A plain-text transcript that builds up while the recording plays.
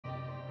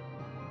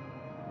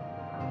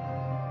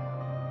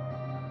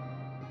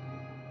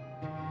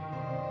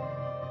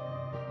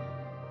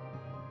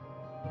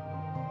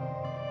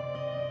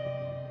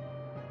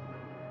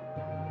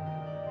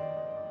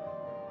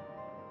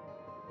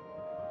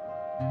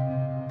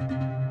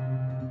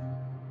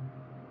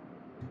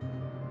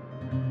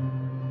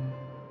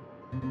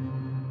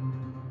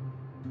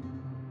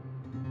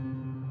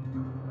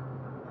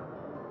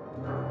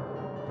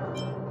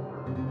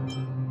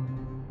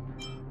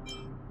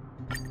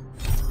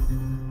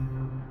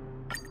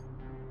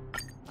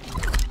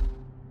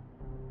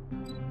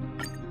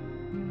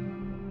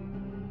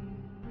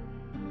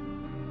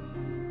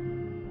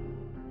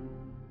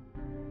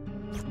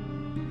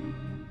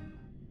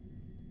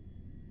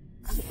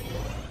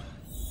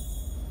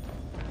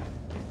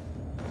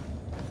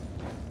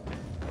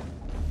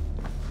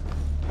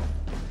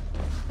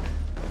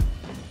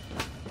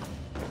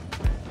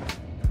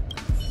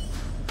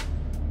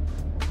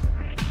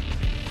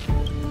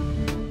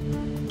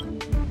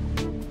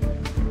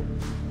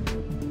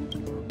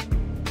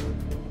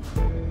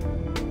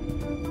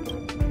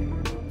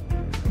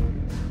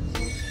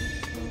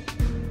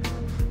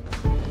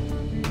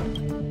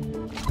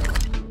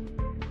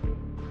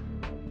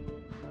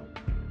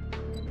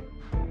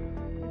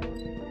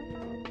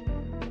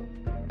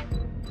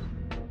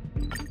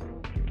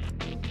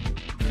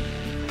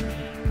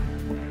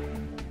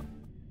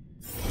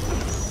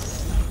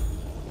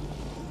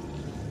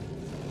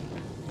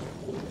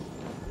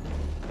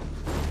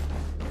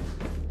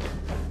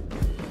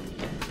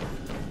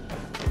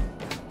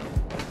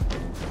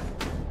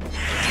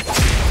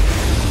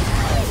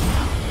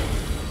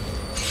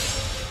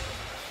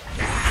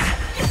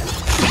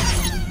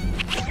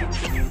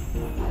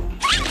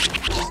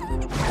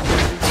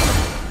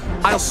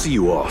see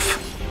you off.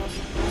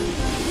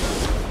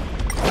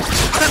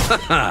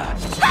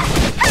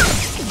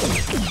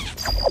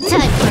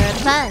 Time for a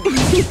fun.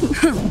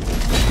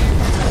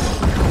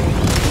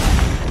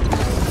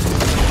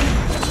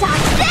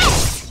 Dodge this!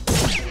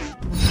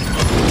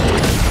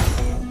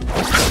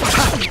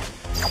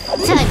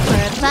 Time for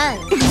a fun.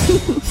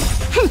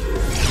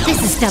 This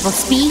is double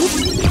speed.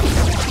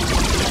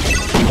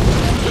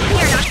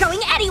 You're not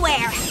going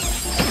anywhere!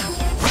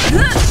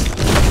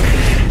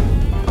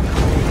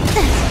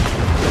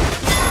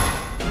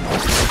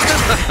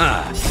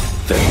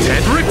 The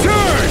dead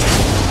return!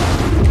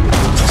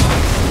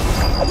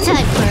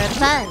 Time for a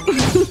fun.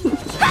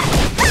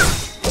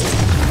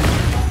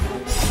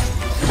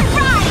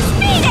 Rise,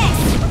 Phoenix!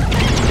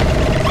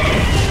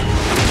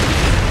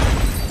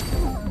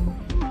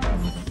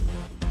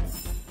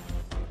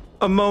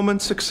 A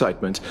moment's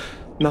excitement,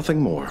 nothing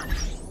more.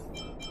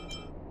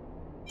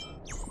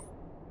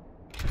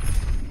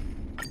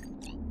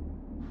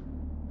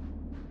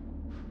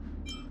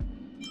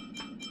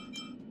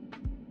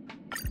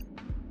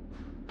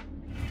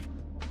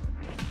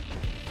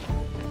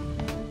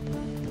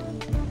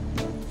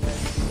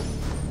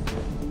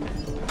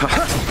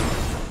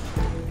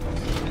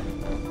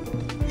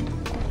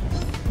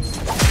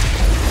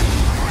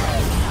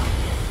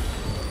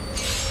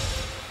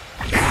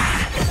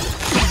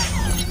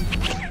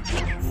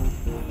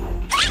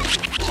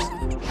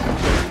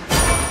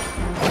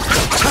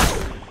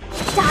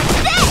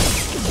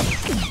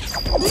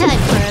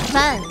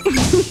 Fun.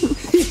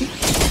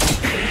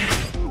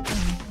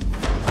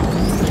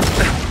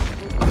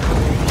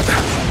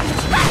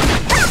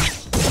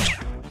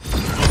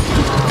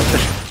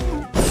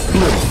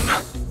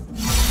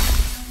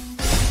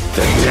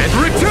 The dead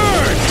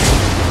return!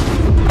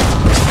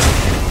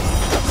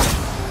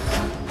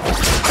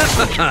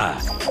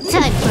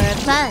 Time for a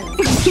fun.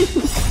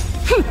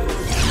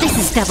 This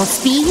is double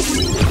speed.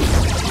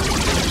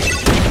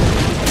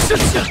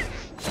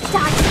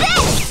 Dodge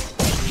this!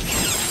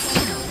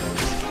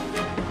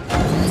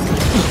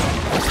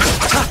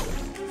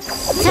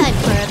 Time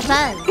for a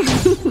fun.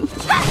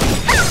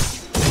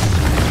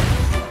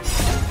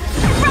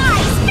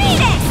 Rise,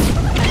 Phoenix!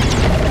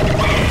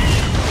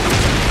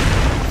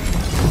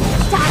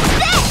 Dodge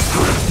this!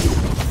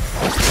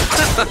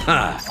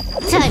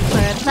 Time for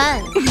a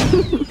fun.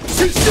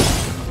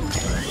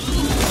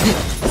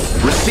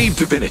 Receive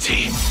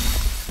divinity.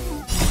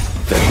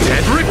 The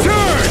dead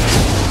return!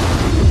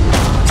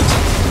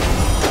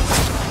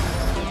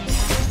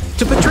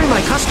 To betray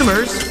my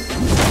customers,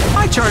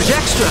 I charge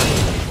extra.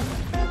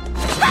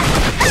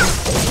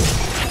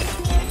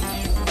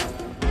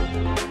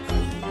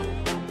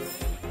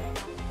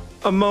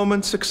 A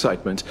moment's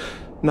excitement,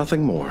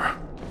 nothing more.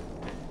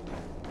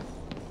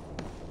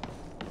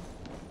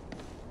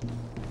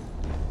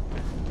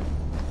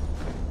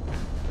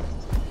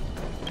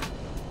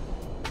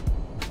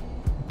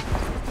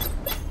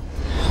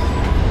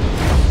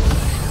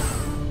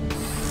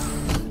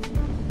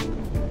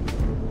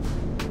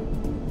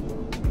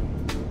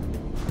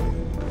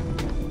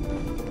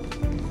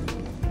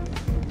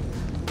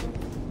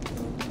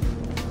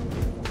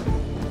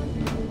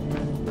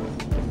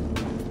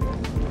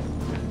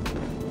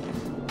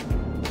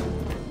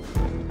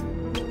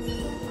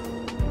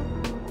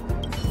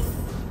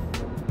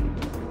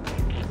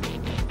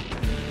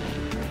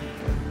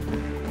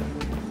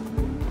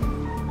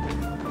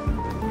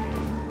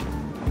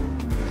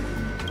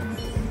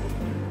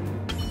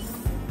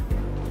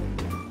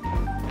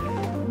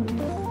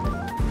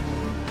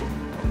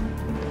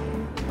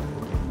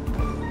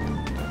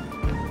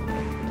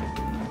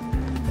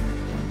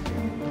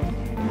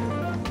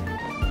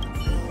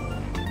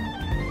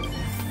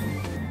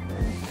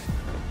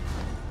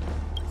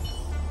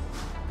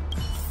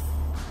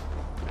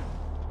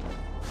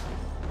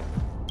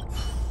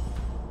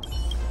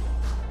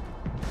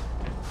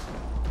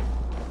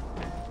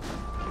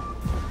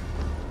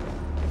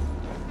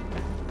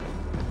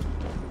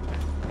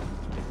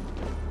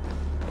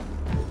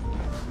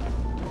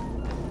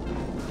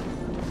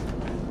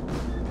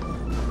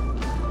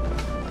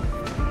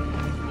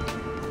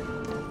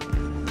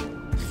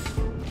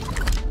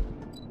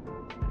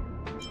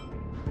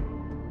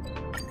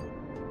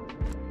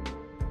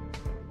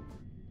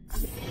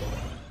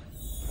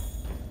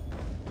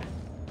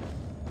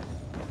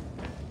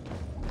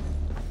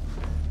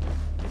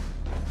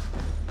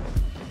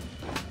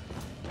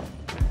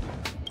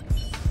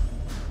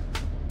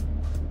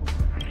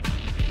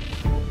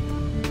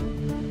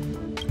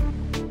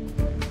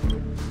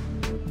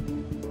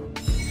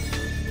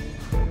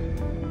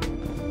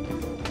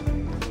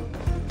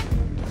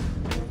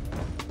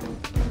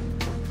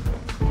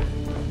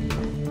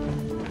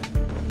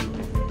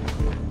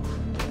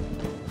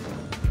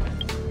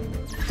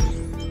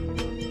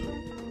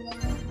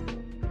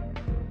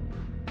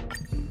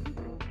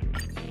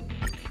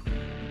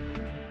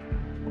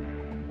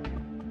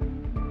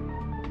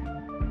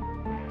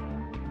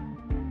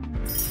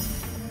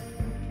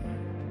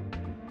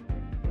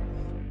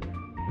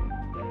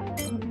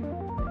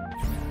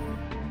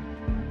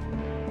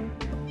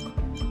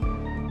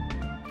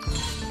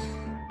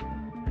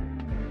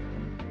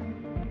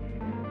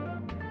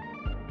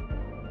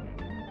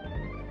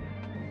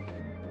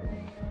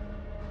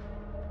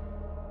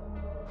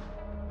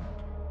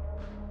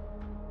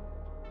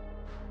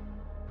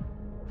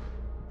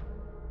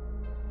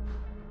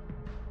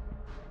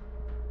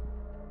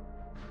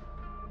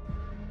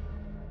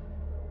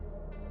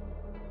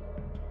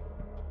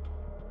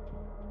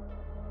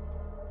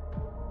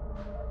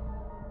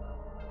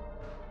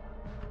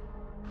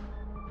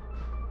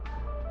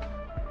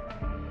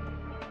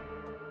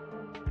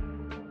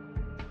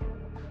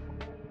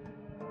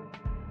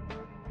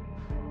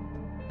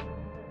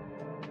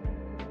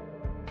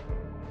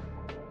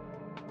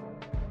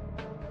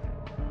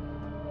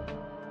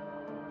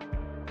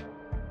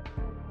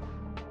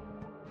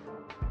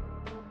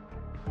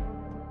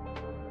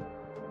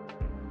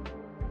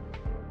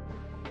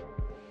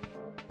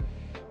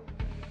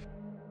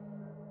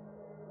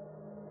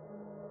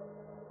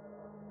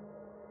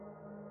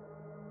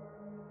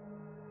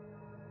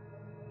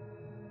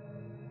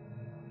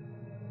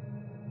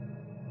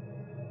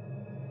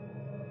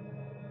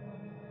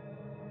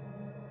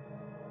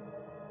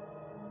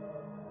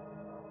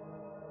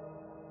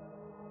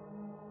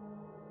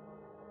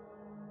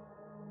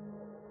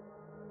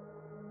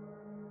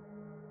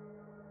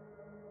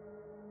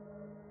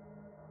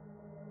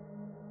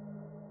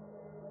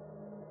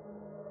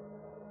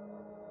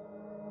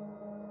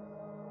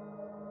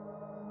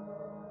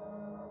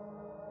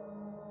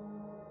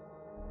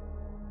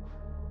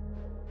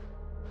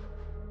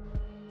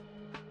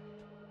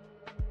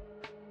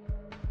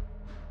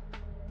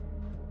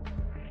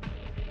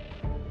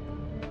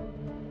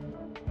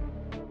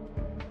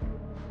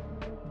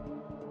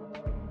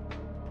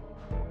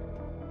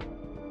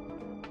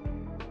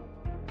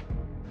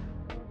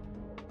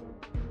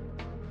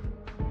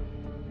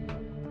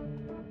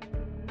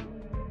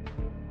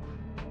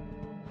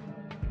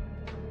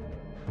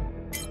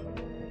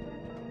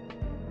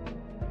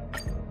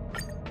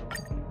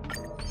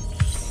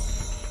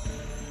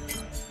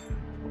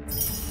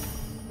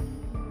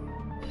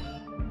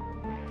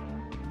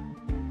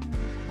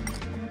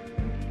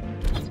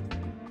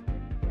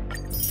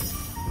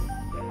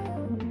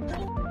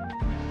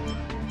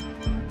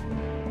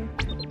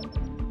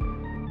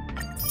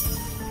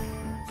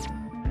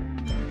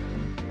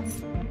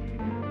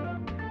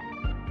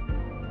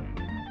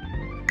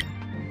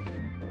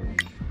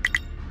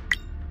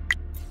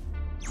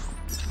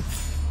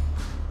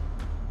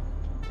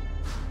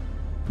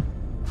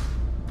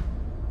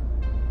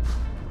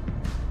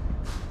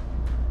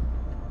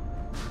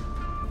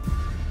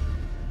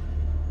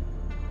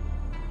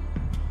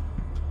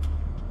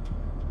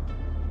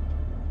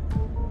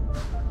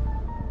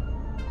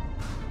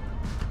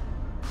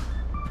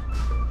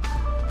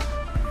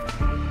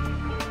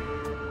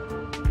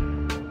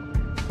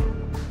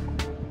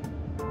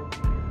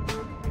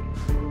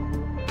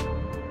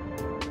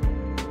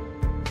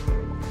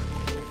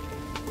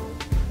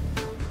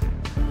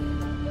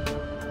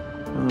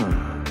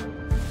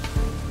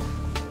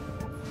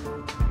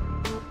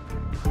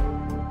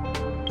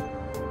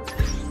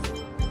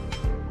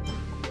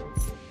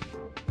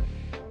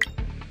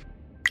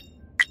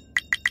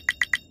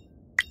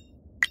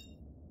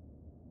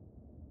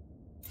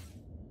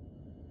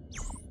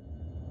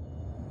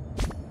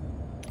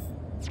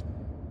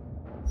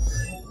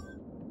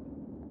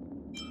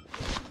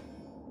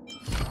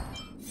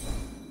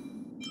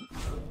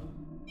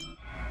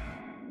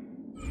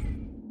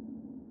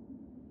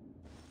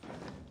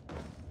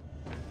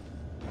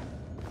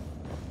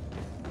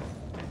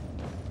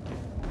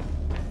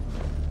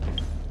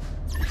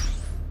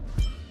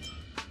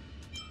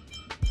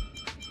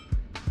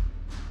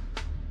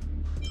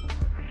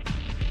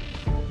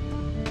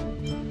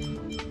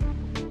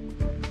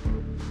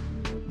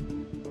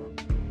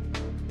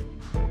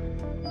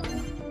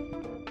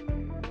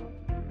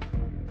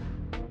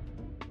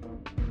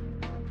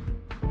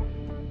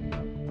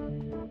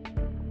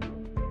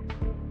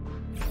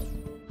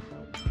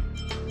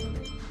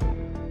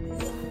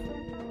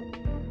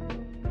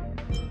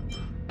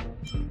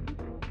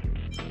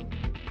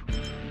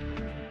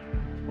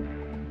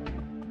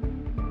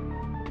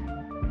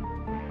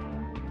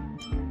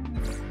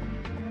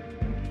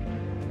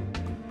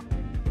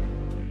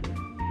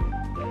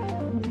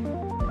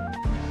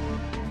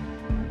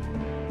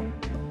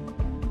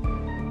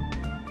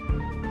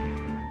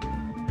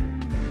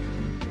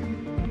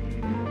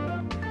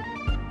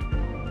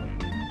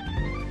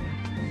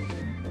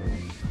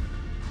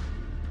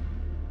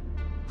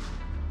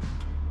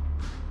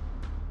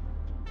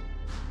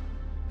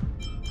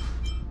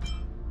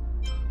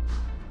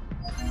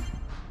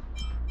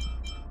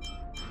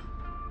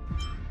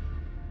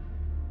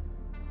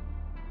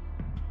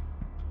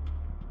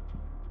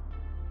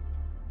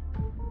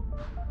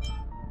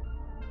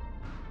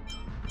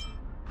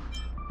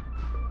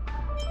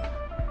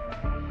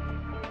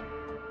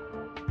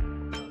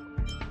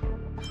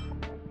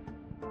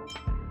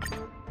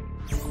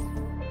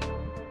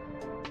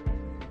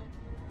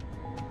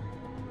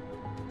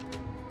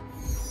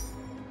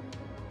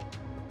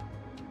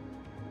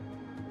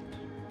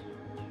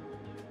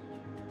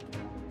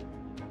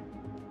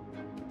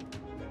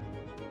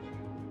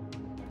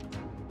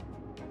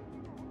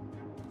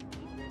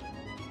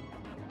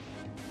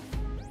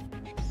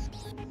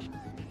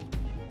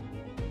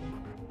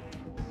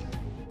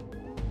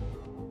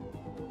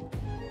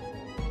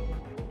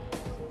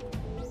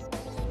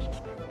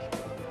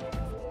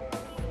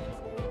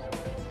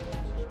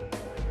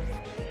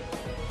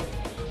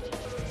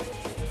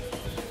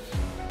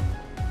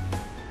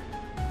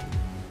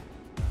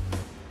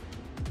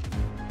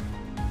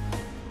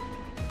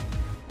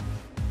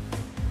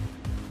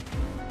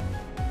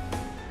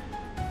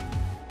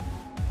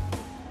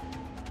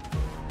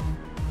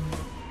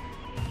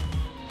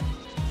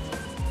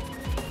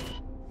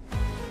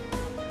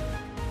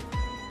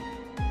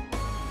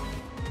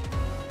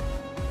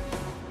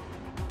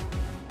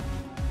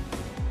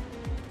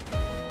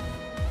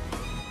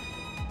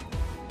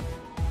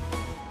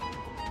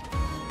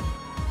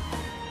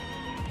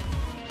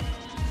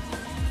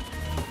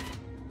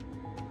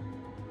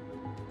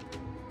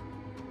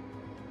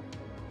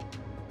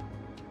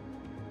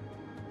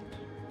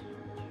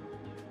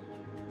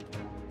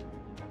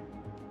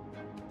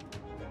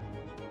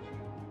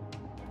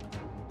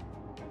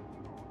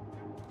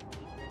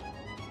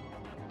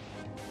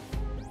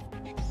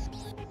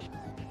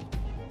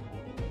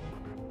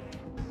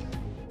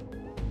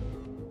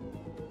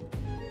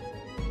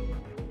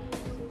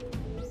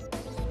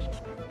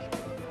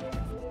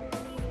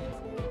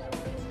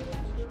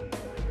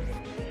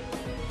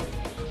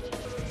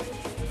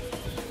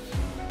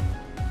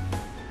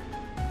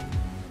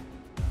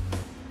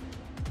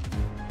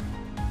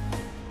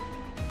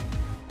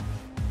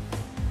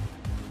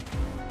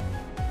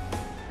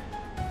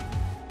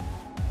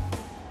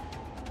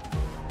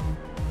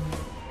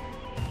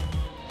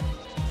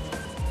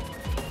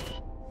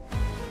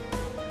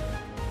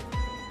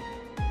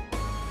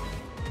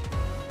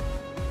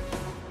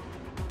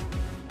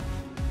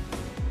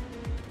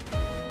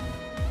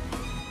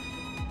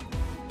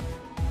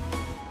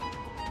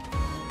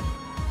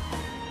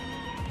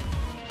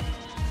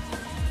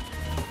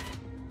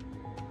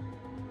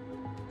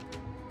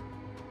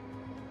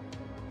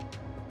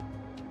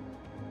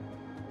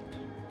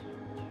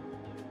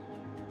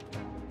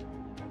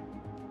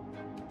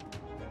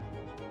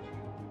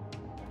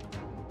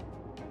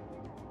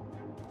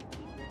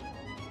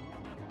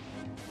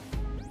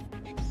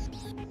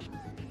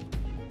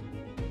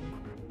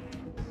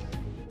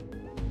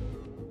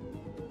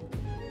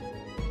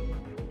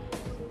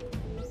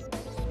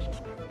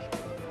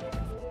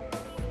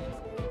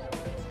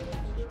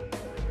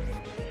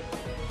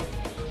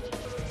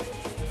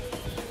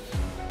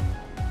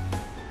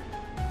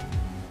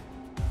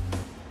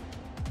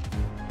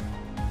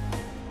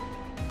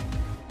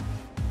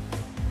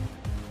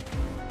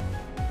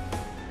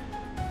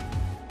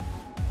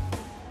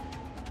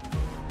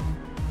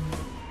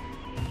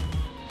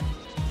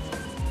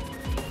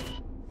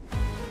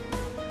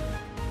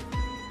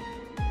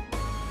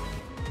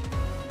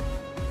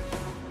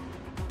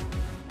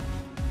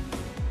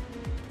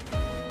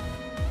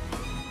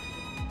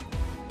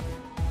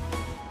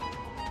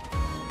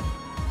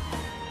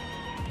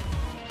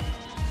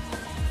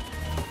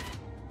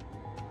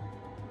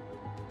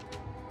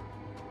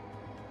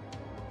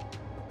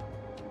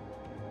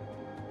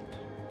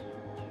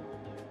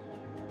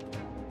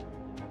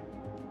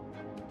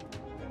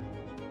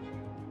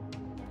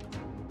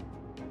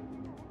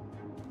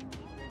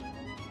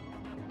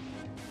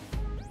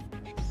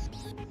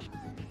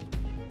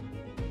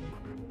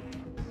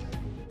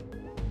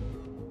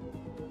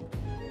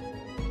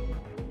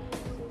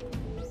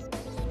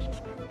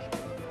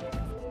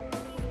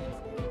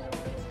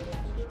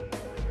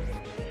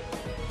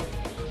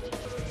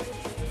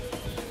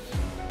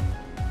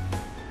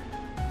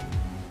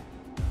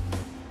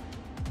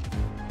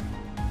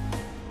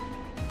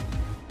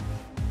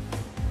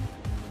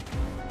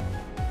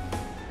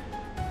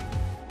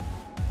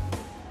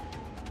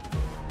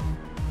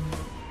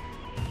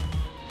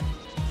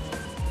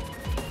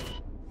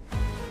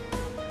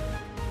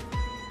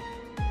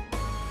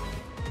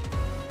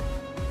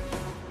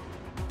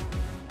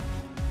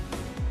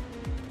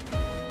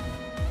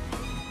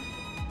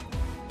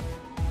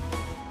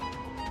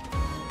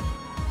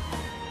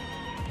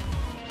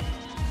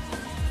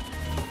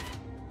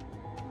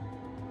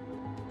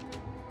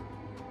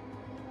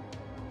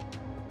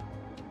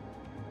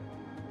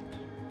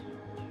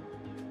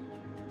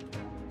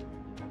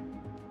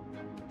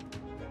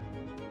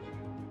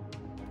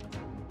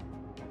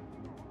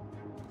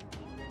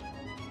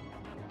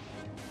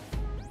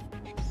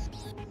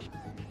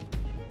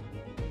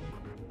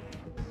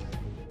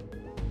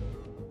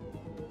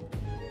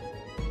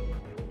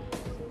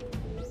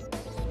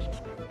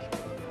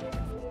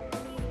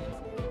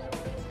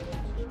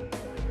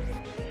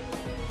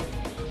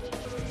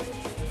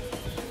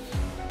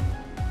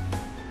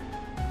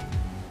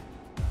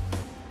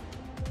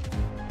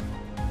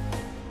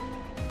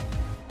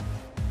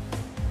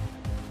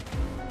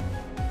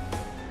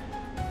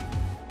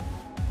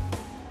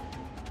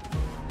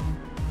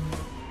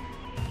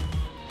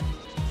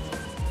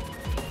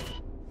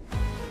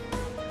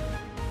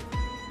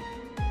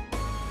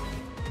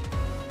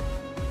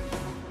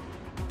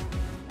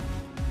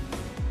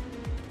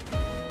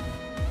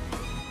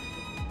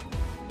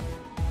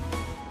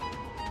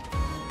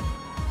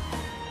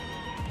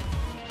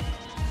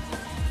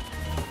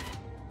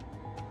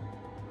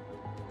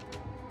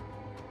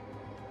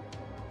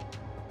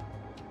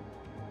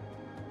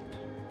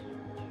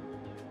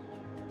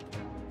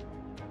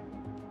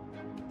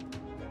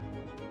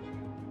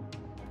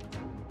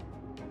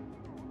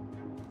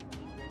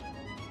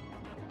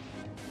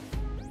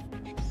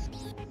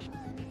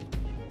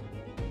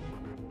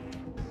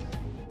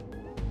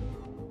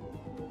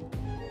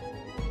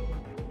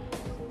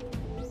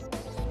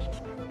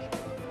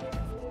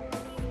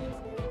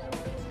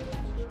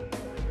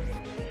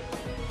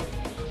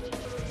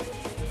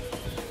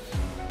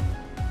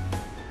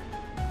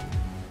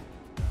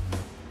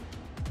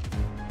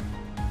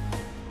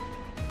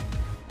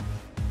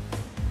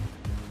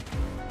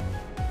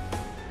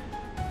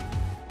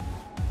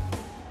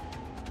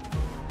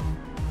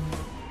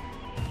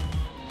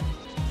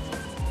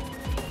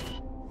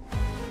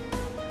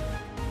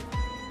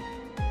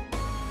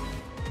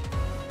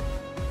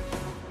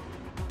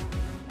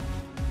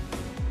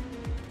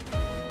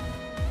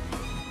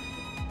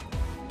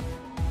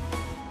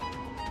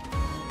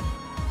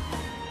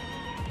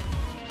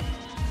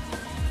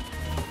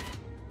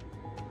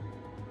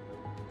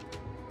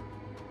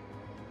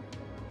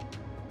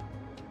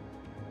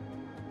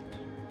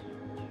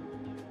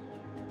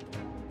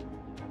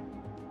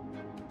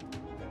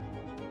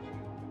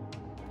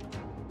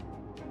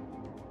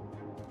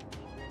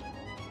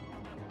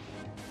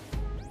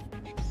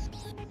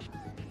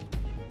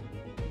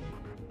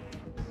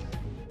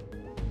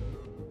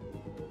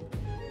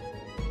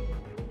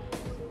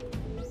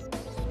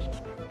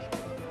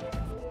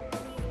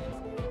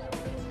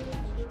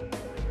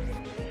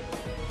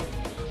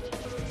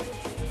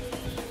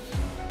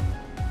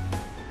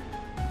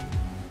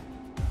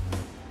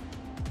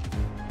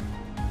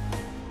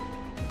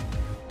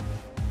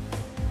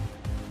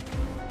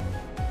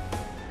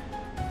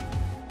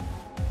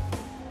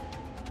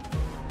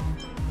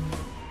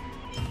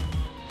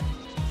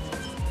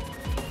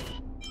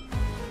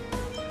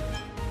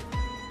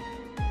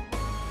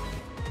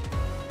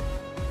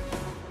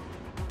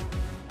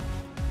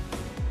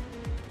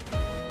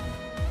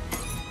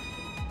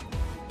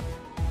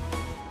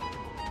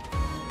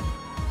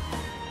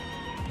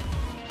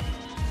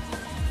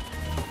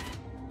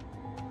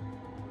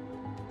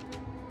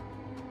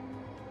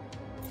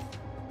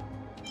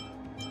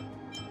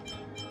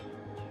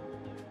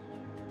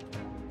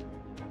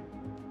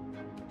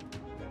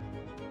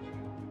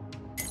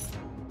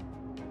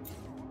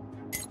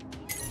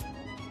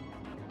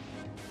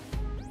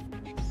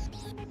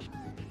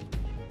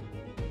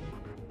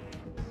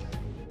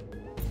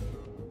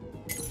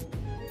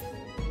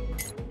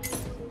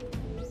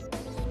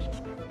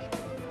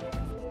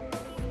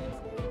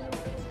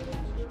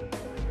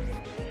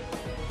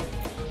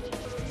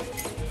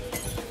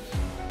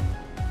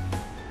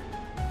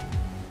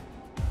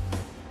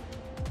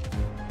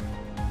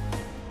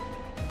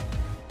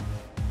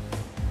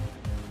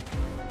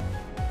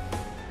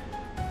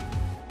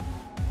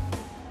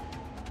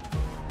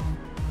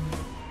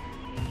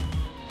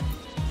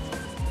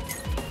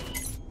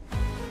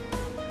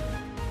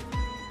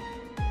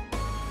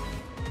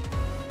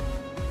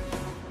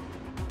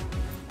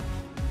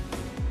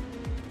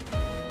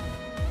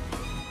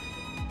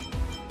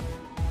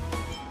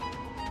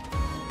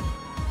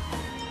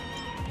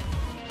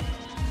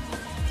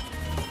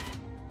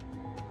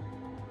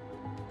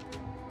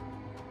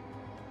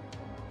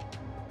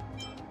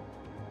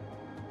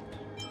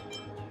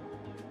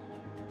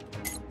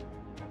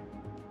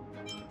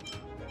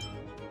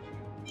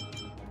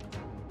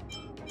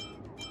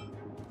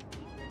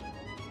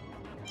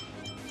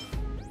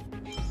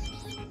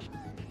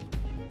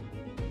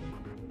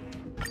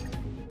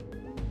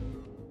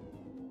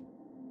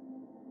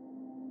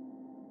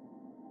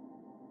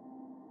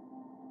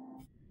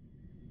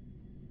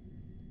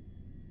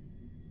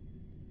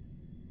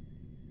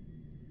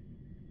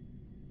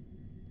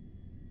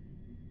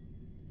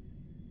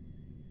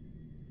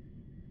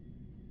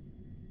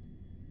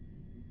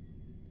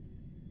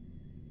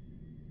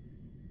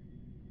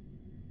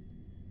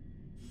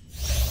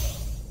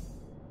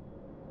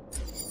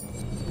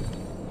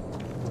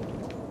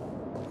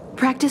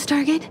 practice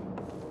target?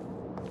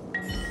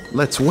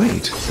 Let's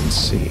wait and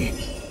see.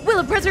 Will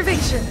of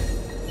Preservation!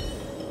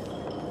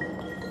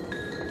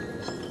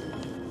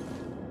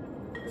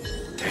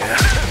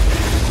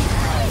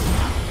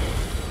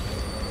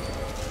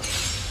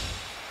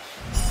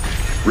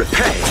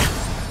 Repay!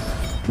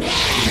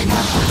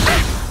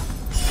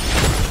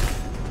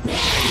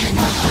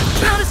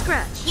 Not a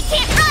scratch! You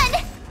can't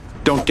run!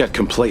 Don't get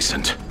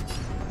complacent.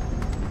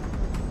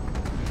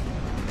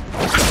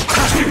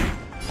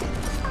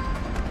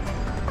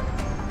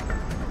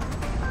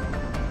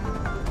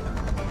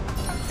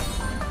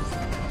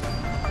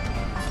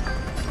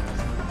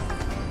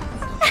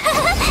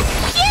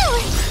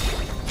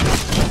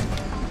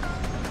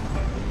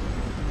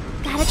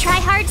 Gotta try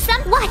hard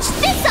some. Watch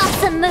this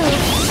awesome move!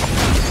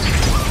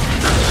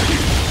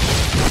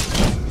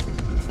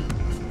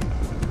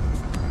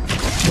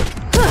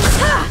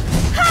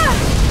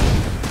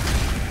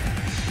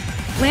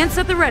 Lance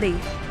at the ready.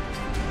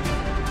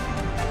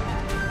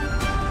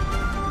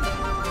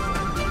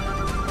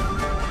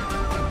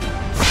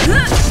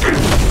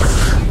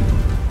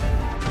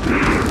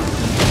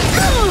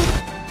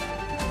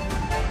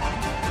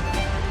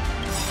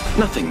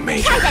 Nothing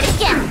major. Try that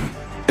again!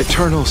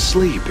 Eternal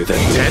sleep, the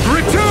dead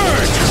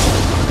return!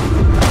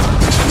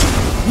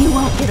 You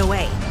won't get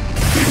away.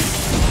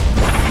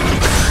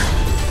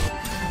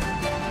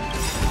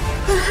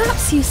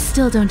 Perhaps you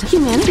still don't.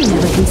 Humanity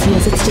never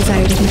conceals its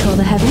desire to control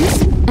the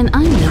heavens, and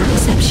I'm no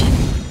exception.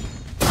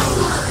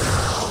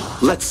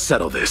 Let's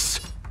settle this.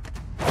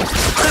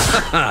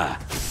 My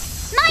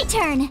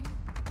turn!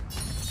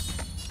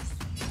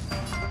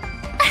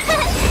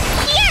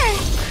 Here!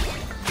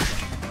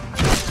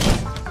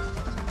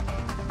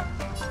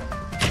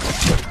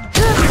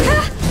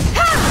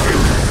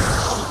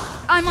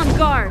 I'm on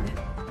guard.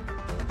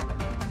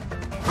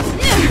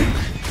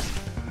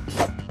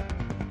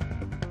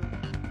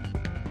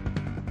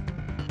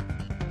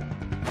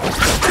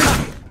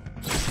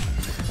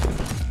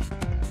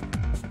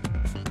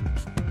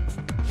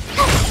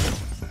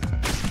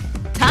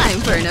 Time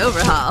for an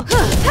overhaul.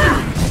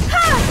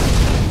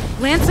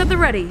 Lance at the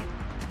ready.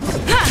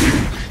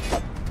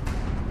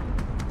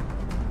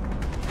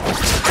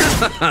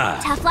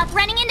 Tough luck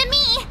running into me!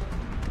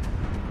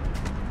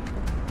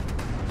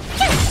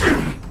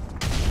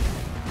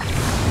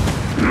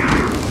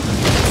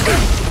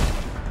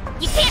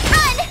 You can't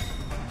run!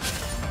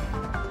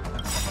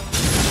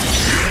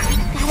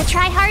 Gotta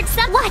try hard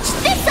some. Watch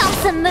this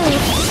awesome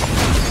move!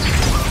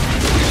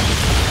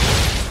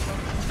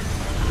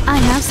 I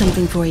have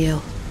something for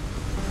you.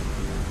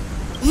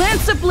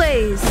 Lance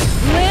ablaze!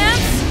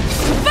 Lance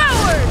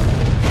forward!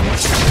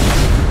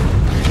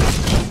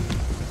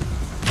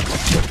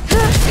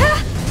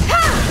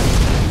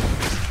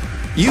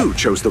 You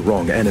chose the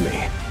wrong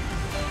enemy.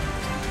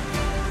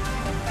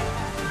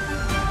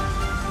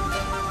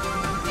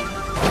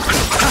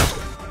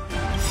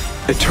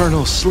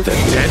 Eternal sleep, the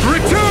dead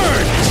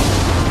return!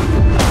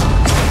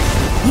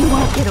 You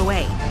won't get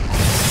away.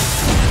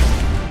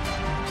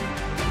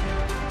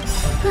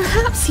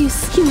 Perhaps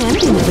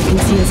humanity never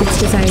conceals its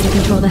desire to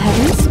control the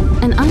heavens,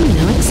 and I'm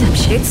no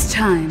exception. It's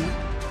time.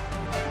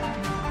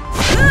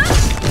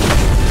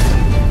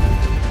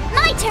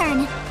 My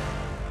turn!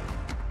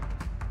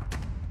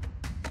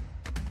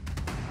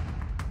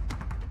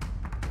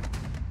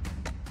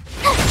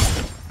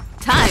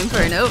 Time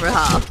for an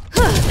overhaul.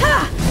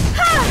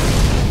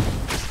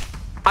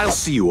 I'll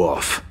see you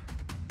off.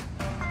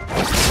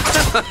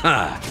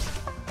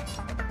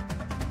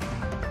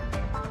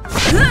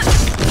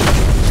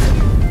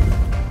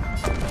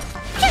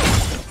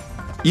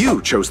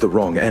 You chose the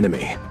wrong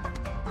enemy.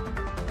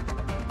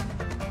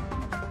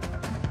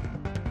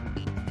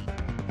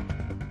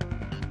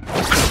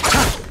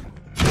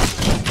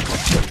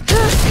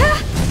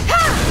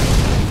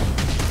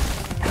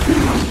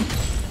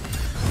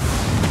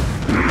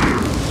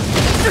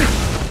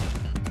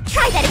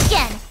 Try that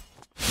again!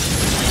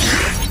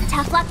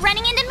 Tough luck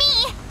running into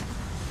me!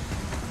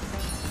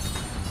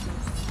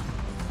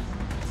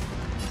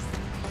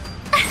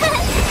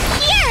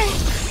 Here!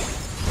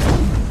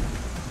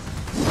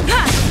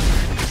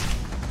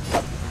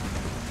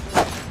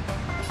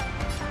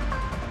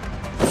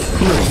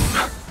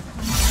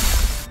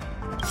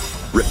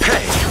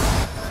 Repay!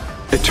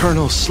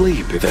 Eternal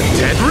sleep, the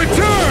dead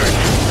return!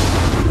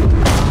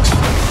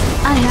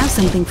 I have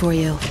something for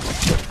you.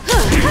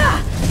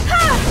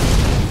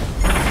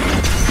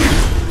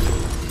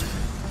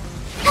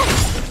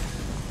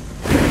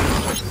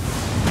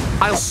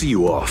 I'll see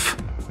you off.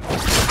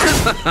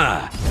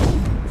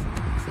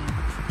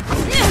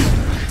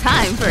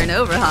 Time for an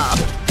overhaul.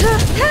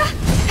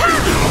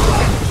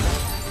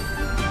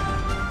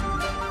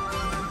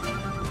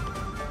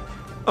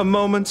 A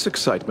moment's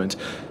excitement,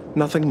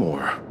 nothing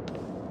more.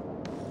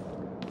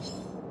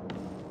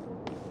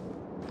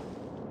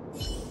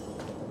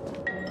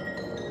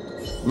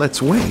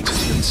 Let's wait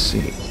and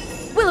see.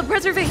 Will of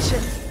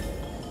Preservation!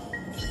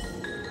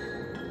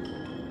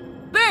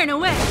 Burn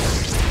away!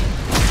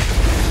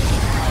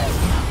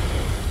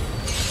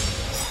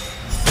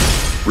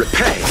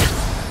 Repay!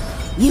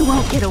 You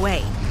won't get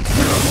away.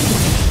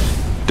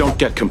 Don't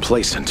get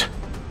complacent.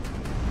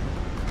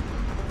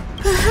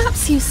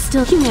 Perhaps you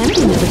still...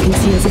 Humanity never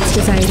conceals its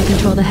desire to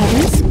control the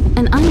heavens,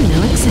 and I'm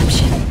no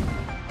exception.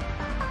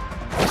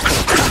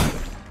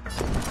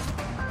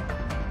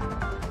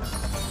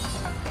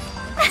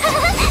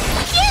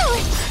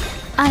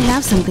 I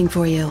have something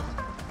for you.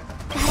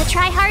 Gotta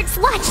try hard.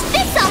 Watch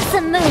this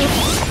awesome move!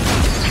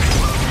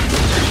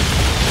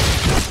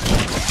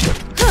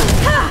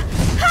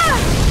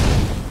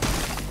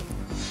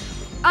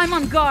 I'm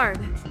on guard.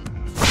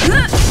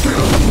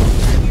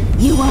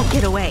 You won't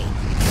get away.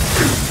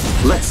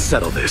 Let's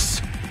settle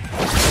this.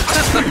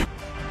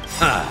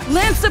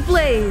 Lance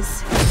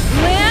ablaze!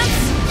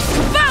 Lance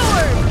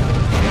forward!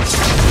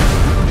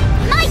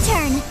 My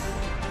turn!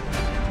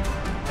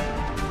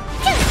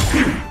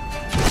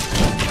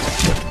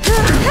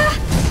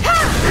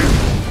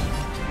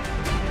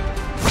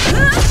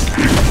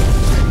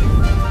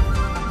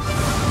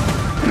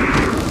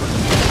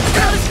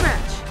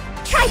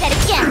 Try that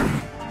again!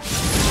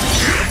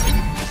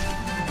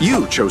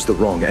 You chose the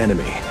wrong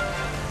enemy.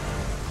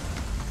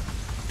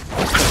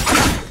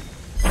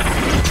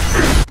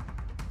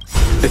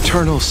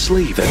 Eternal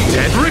sleep. The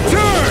dead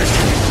return!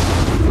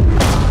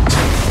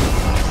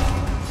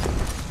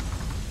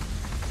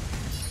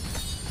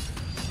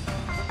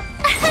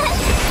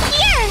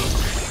 Here!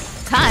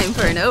 Time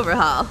for an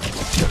overhaul.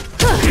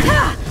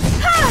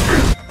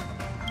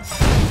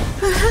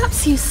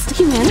 Perhaps you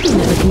humanity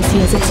never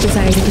conceals its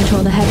desire to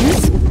control the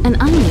heavens, and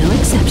I'm no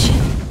exception.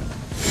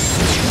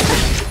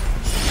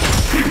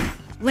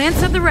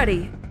 Lance at the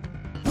ready.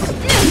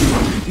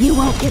 You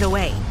won't get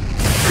away.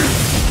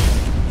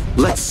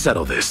 Let's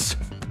settle this.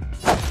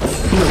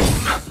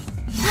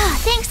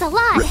 Thanks a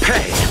lot!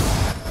 Repay!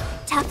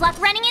 Tough luck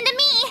running into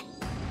me!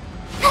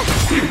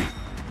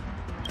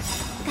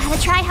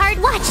 Gotta try hard.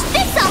 Watch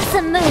this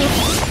awesome move!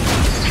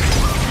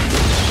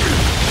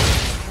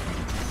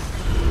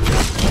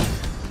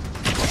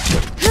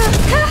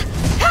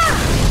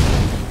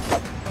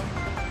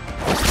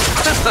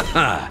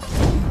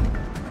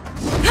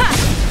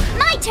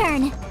 My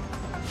turn!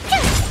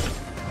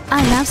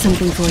 I have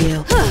something for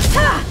you.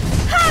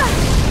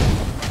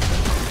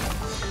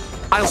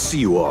 I'll see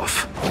you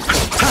off.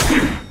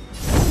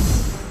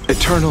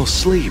 Eternal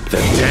sleep. The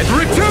dead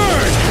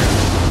return!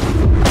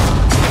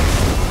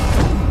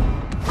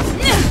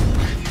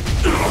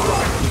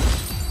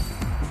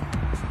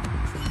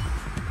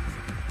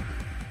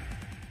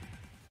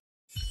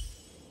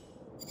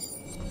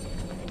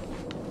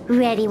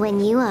 Ready when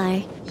you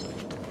are.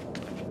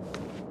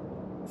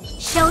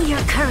 Show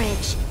your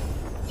courage.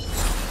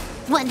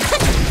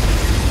 100.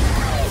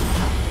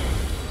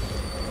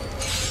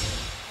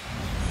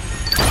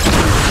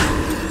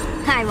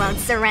 I won't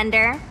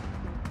surrender.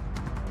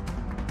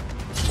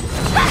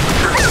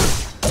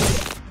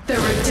 The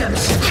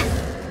redemption.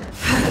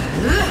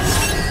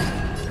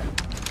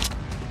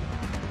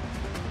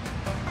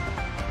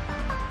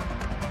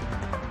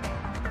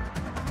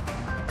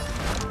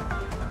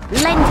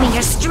 Lend me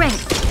your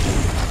strength.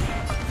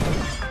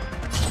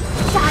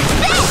 Dodge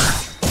this!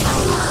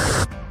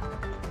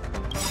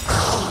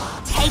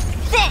 Take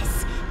this!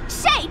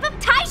 Shape of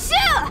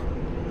Taishu!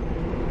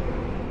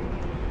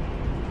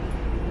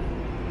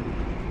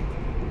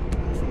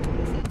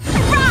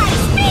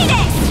 Rise,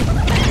 Venus!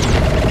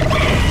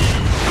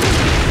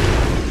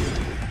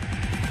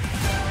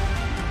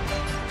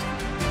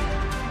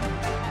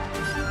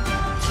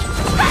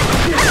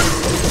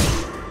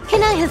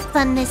 Can I have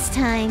fun this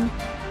time?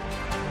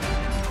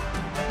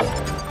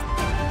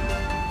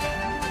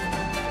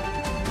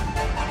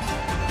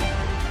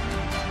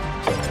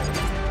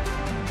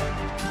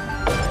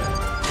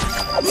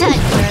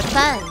 Time for a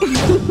fun.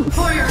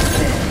 For your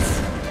sins.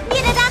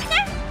 Need a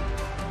doctor?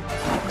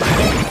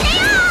 Stay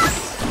off!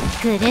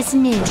 Good as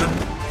new.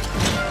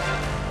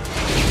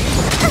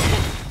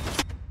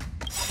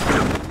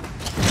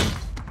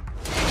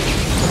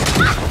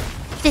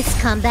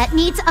 This combat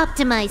needs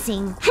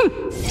optimizing.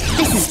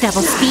 This is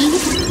double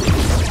speed.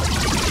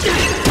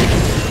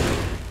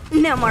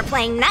 No more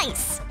playing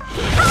nice.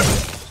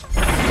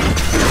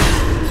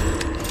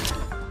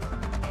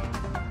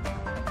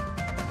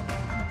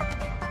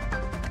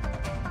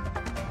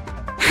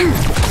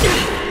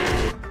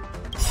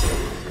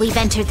 We've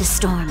entered the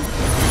storm.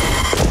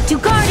 To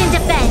guard and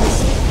defend!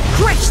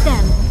 Crush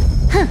them!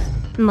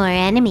 More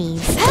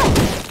enemies.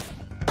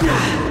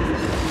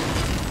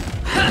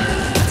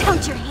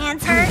 Don't your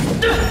hands hurt?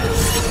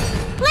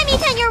 Let me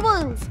tend your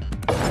wounds!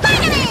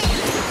 Finally!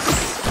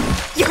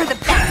 You're the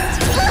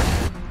best!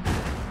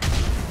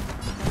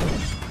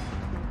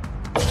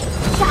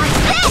 Dodge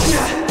this!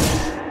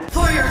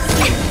 For your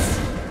sins.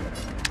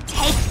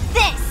 Take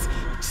this!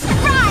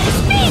 Surprise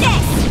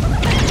Venus!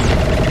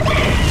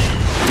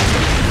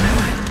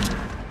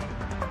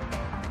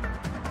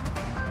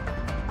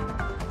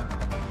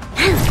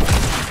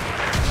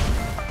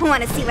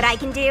 Want to see what I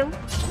can do?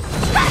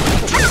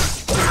 Help!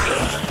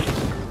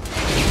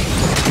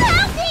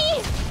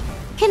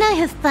 Can I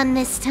have fun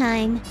this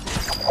time?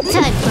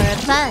 Time for a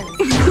fun.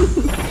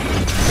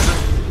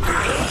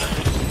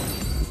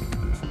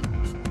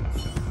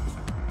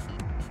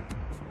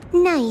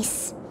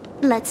 Nice.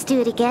 Let's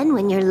do it again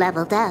when you're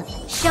leveled up.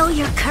 Show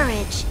your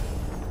courage.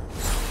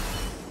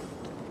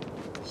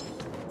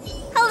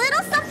 A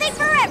little something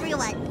for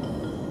everyone.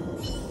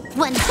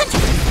 100.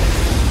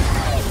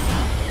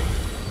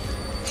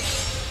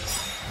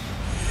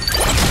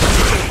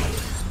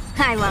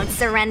 I won't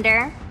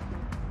surrender.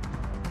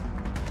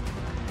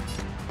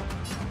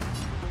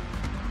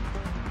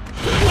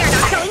 You're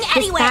not going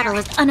anywhere! This battle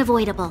is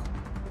unavoidable.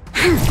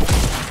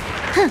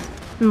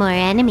 More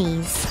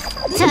enemies.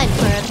 Time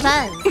for a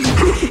buzz.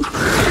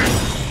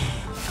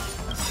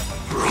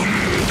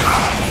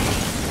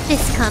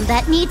 This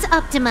combat needs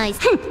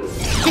optimized.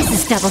 This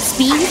is double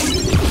speed.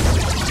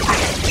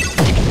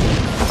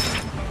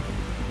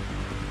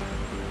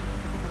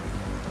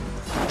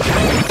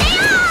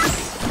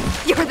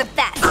 You're the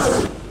best.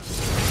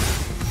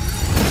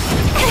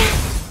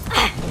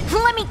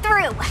 Let me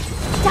through.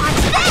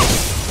 Dodge this.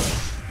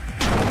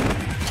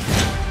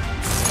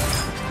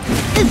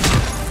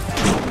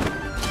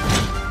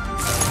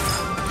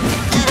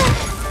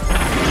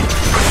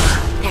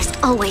 There's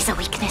always a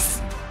weakness.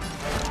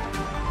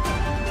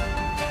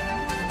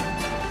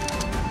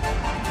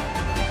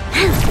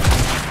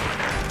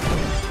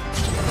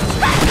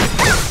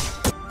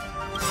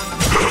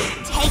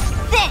 Take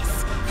this!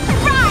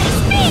 Rise,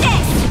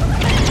 Venus!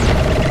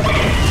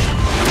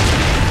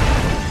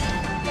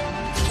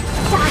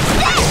 Dodge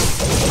this!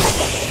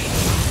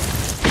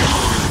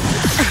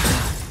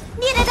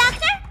 Need a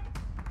doctor?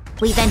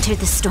 We've entered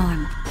the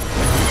storm.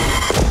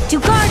 To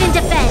guard and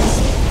defend!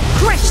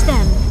 Crush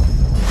them!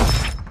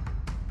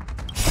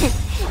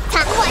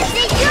 What's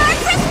in your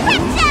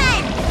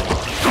prescription?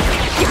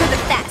 You're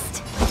the best!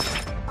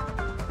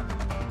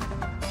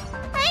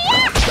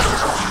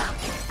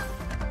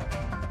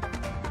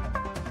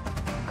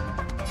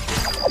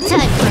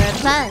 Time for a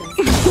buzz.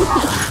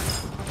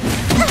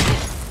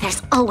 There's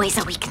always a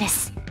weakness.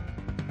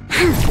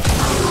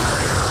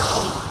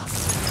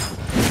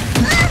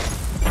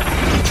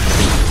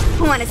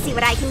 Want to see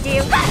what I can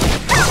do?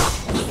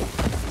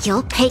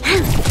 You'll pay.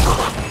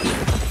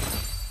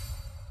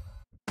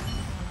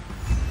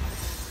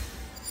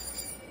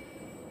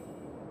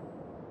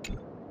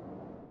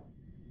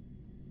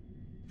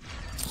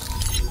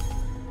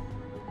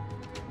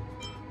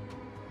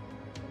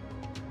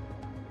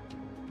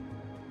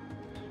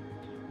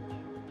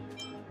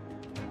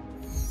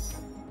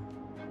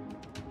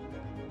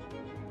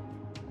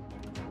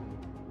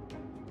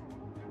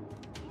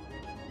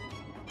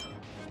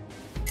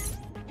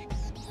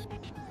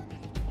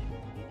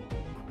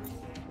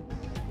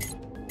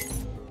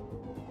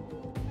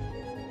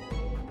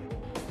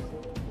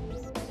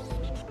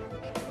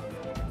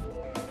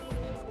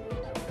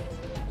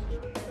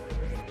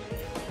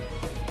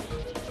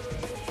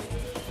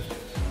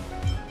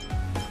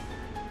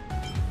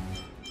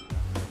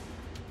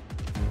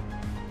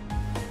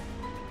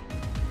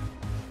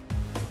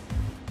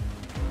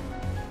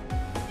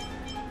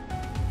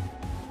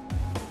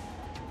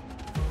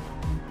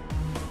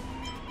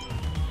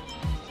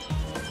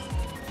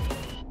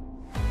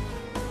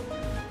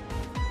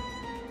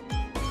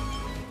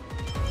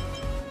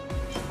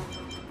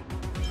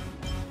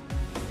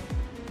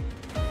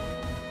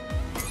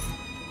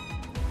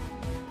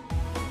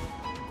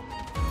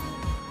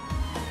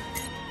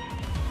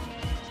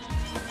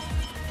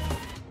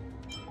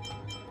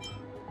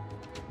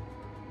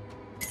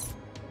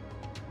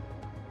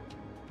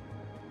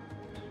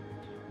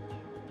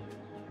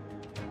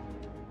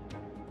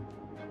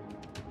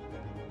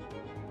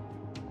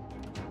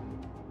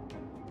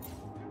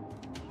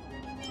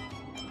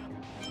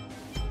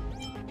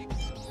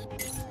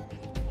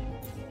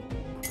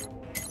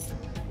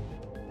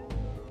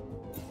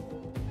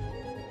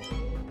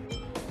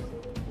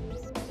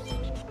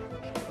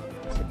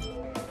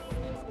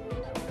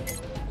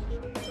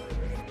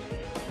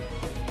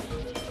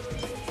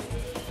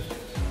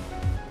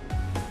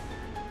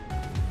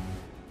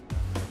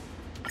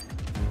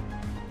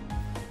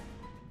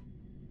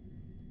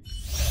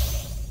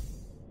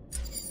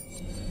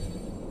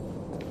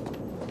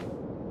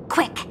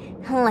 Quick,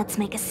 let's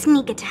make a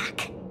sneak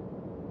attack.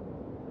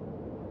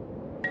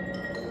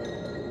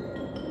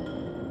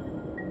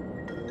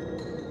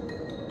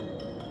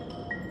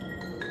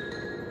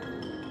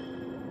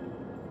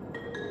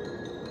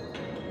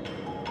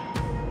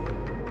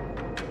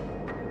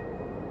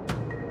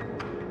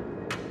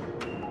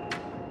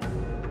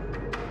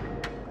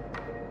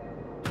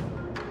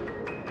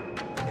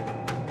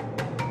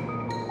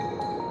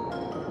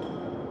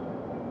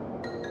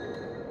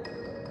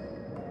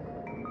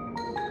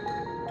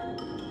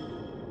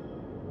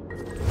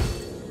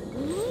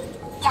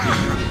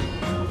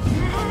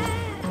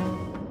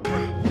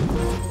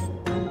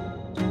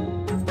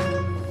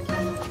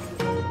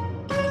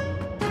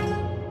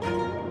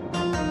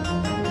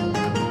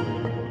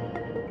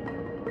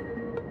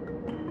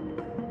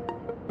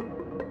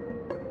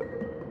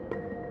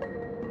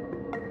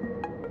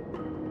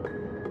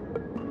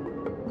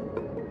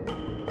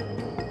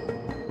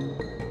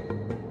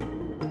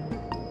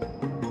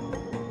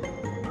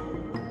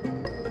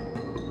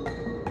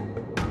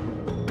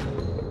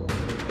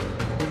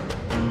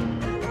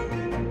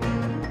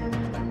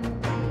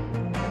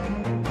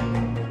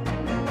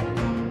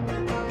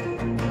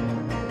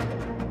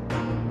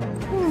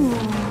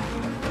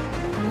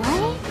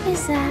 Life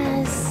is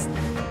as...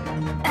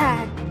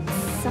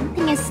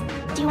 something is...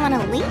 Do you want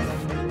to leave?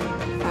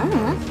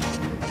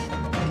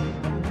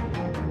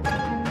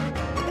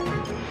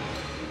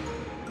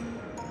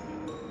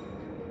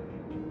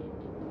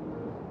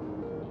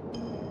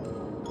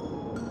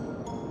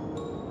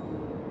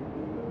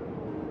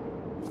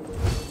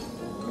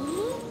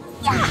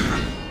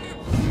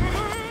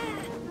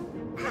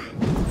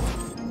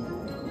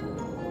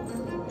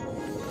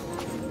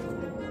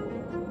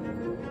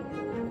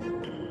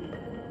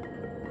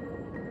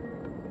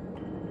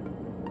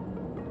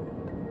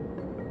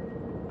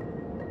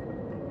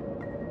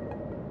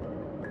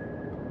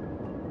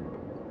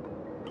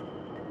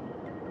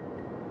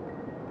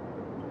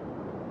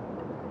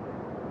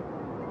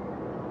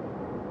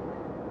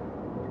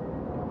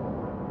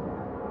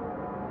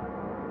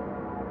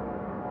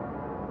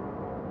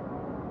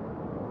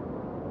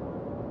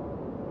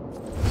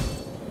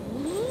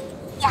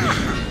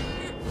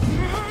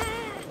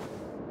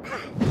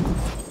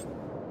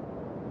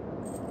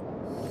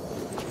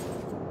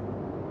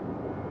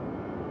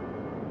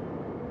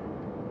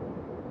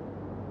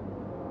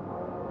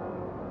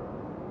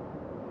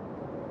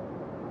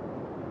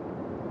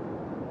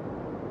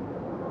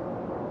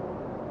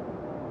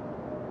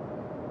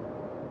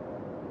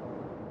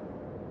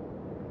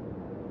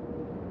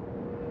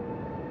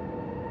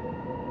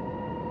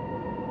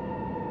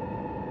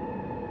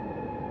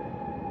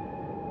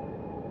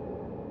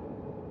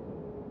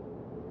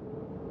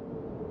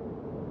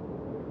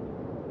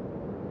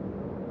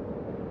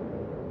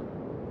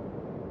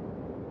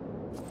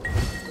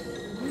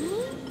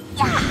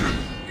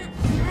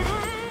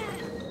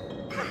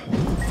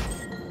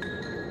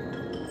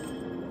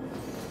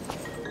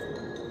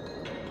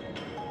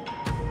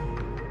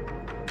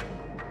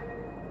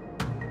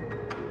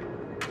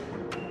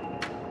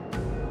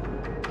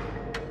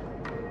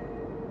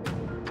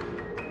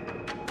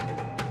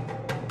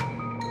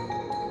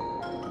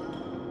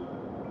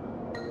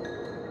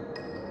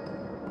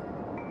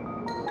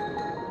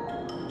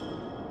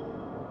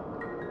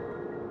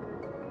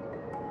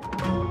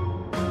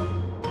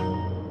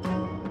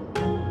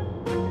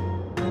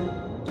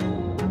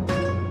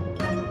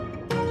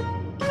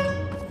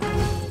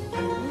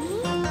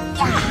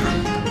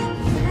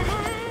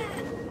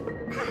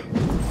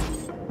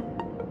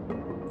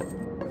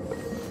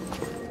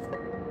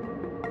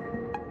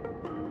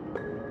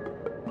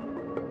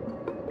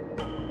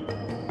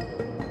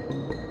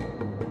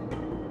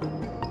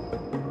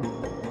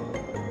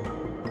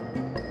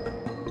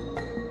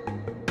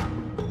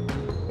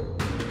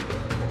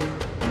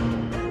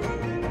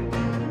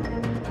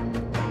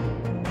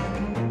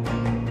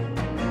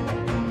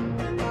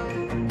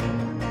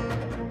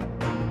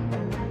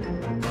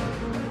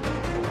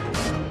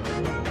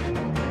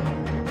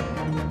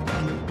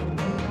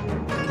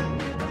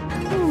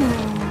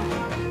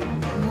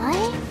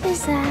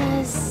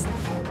 As...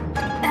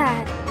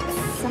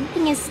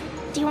 something is...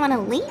 Do you want to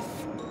leave?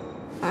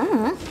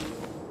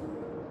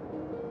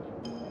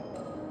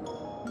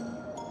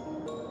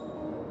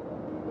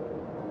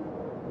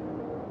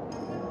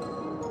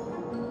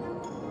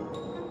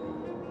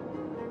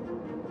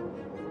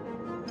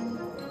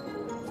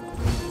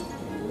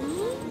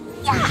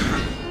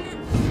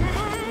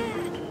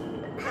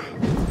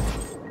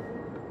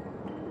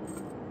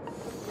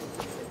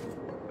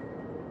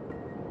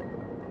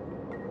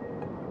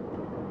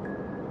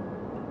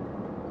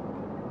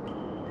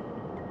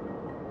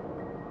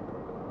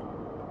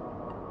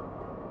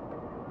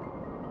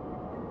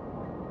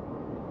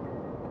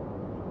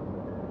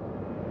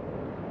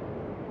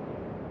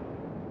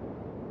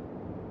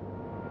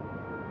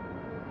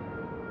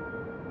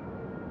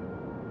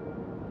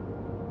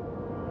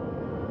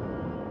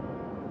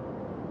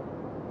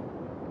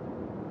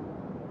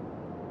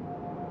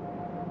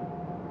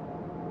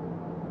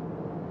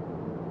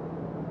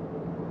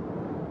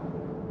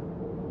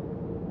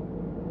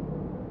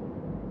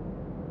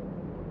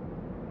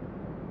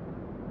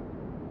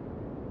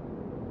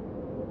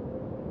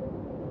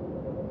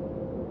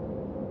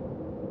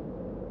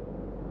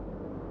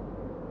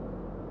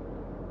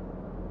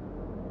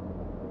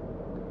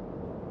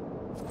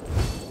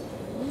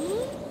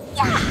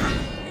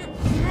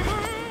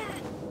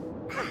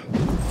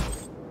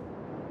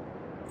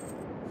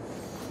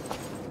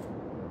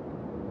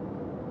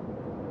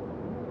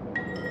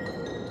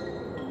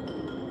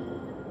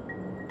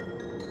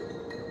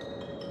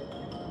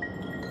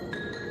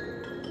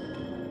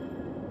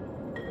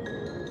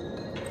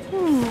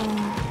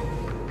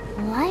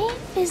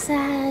 Life is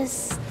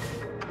as...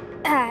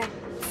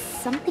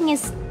 something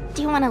is...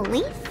 Do you want to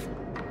leave?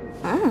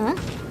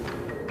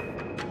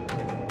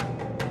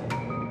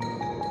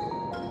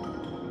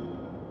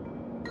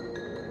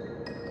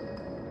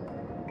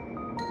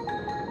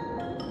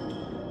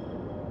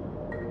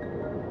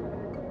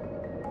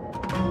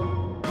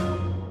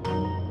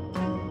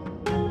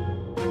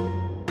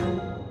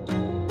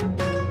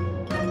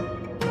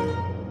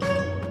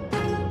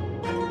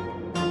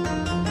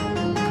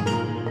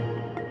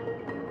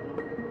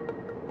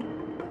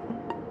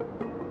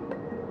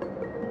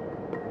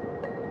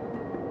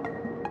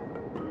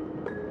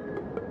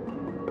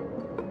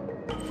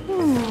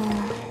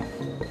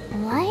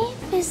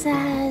 is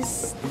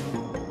as...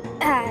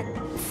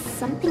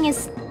 something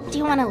is... Do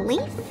you want to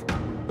leave?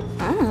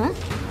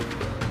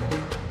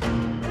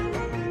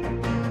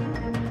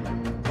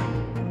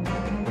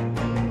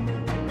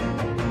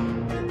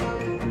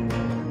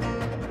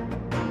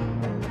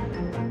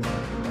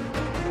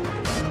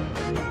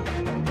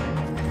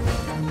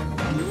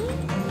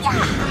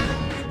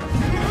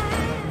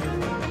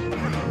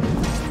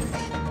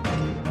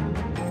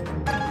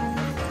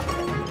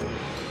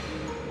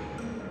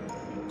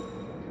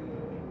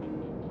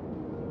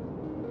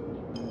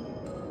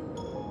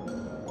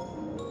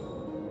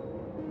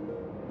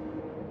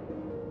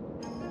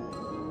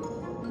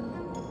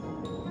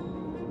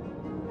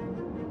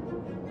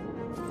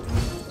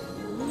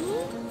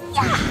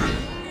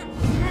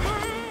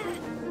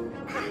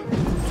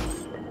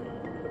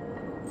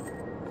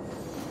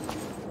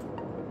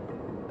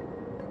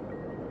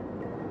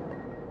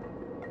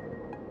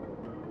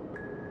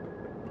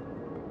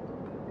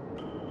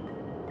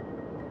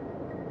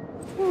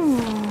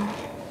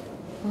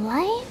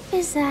 Life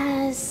is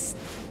as...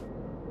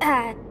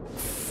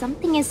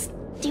 something is...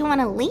 Do you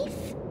want to leave?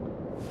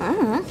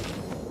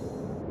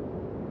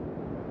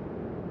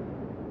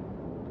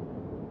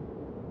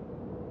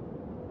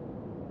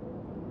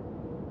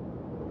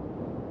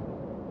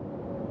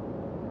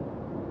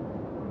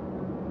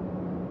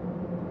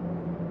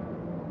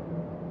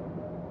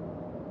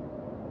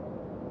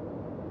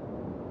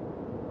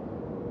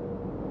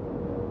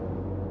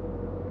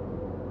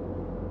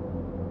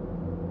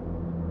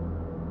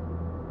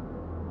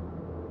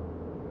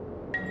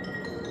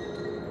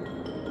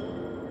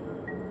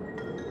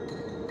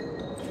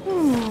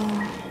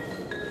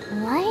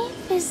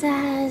 Life is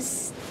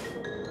as...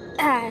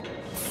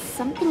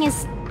 something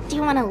is... Do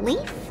you want to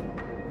leave?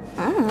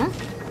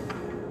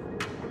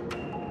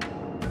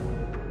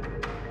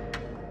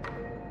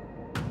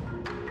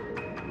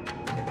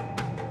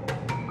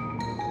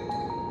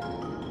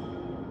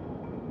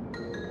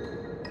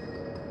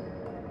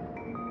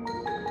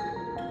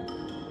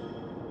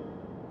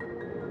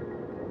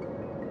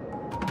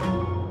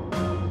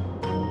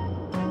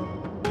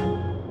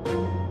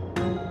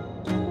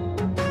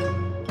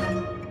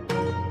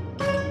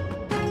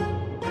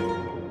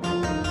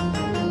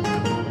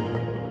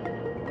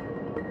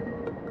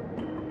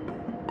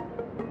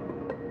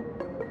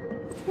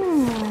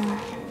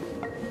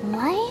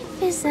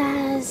 Life is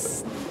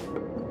as...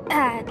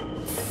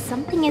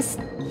 something is...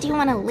 Do you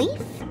want to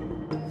leave?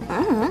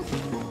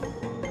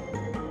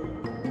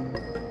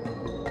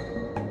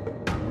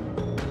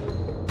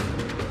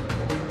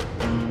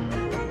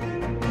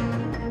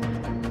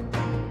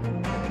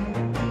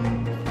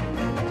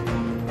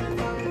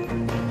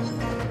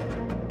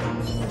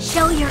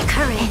 Show your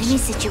courage. Enemy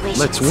situation.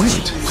 Let's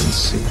wait and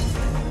see.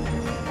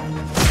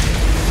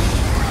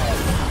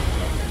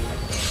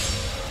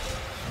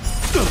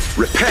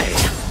 Repay.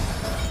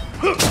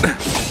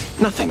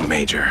 Nothing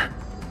major.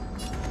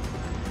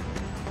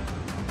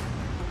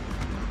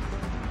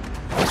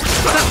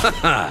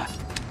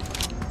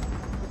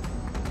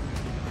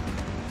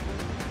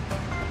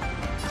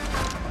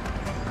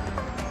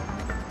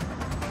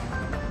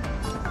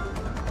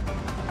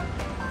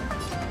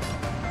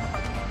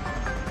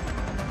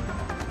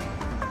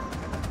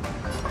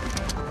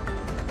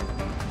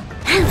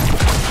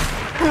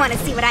 Want to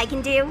see what I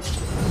can do?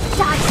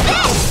 Dodge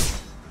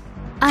this!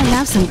 I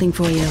have something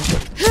for you.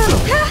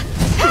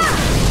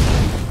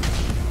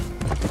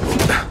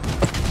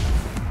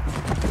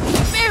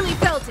 Barely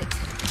felt it.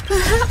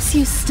 Perhaps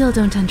you still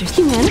don't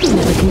understand. Humanity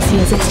never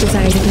conceals its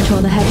desire to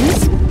control the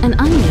heavens, and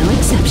I'm no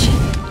exception.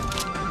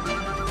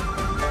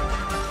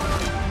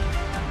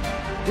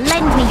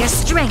 Lend me your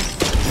strength.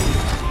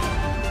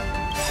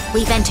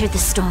 We've entered the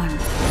storm.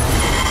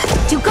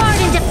 To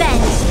guard and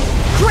defend!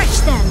 Crush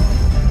them!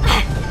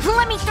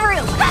 Let me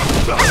through!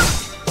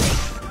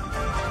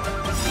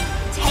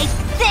 Take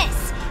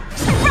this!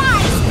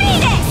 Rise,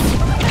 Venus!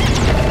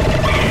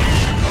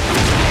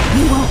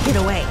 You won't get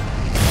away.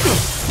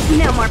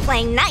 No more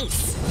playing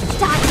nice.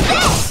 Dodge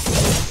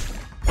this!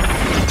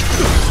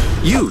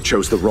 You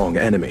chose the wrong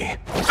enemy.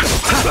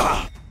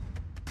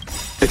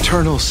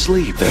 Eternal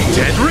sleep. The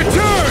dead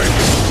return!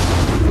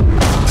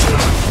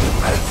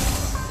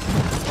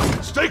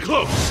 Stay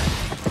close!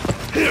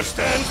 Here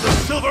stands the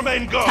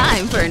Silvermane Guard!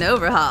 Time for an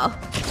overhaul.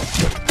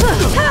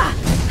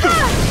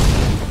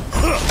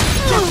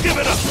 Just give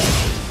it up!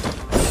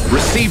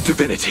 Receive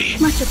divinity.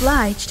 Much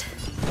obliged.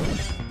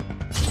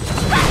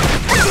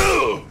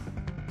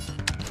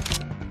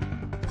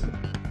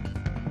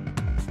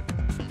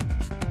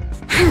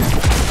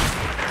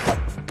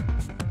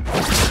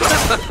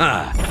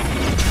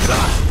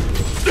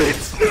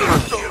 It's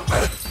not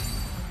over.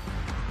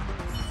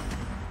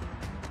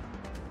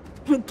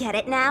 Get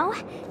it now?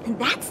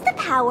 That's the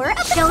power of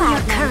Show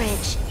your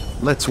courage.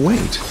 Let's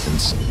wait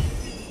and see.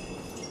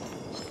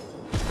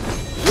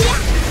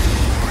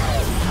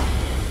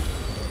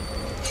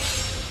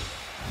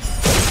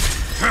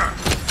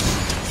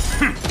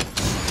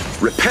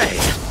 Repay.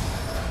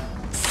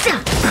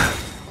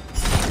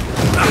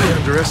 I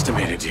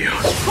underestimated you.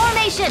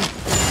 Formation!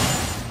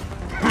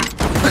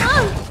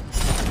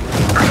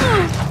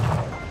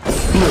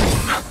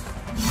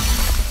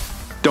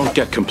 Don't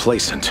get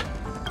complacent.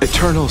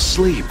 Eternal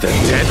sleep. The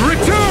dead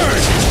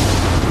return!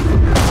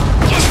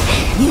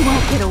 You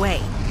won't get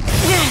away.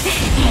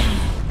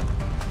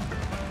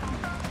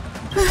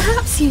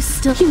 Perhaps you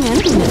still...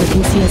 Humanity never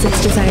conceals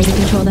its desire to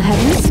control the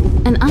heavens,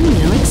 and I'm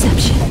no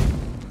exception.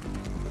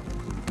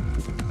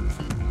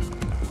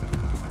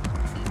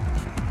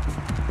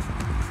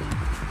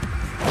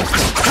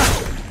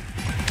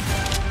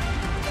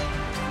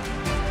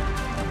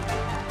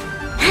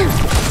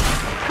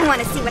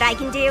 Want to see what I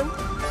can do?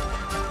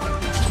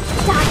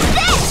 Dodge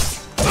this!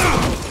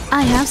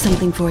 I have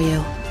something for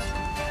you.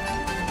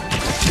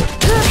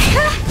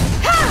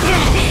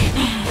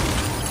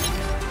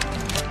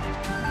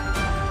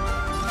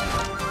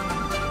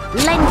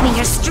 Lend me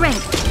your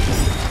strength.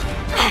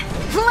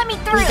 Let me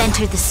through. We've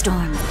entered the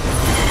storm.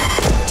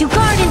 To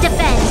guard and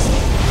defend.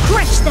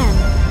 Crush them.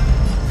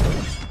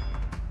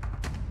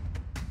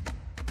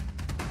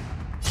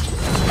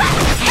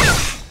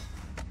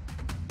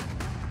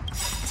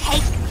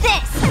 Take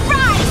this.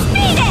 Rise,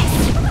 Venus.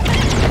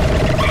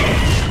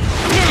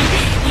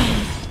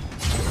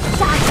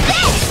 Dodge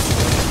this.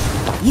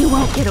 You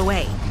won't get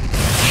away.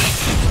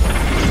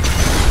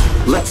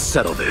 Let's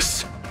settle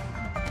this.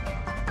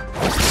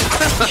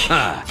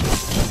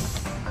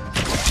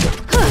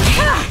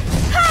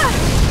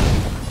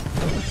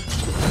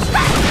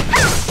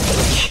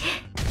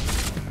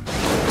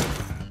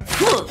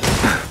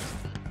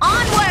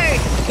 Onward!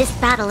 This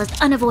battle is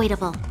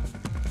unavoidable.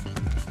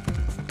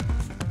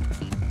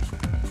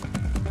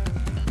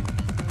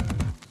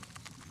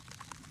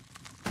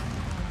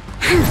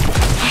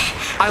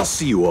 I'll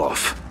see you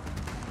off.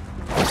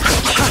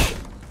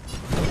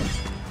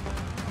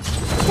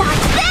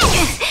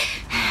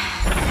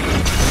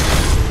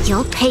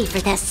 You'll pay for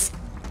this.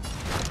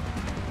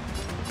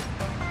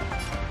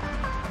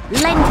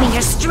 Lend me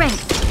your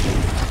strength.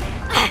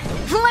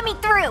 Let me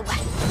through.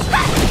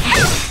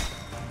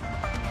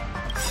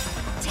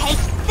 Take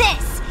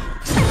this.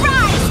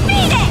 Rise,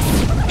 Venus!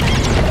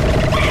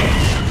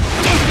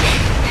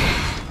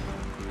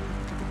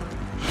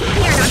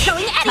 You're not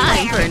going anywhere.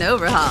 Time for an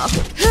overhaul.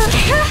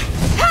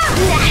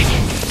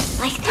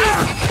 Like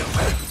this.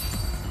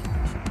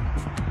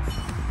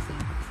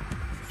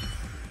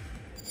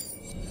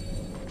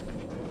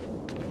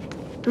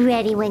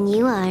 Ready when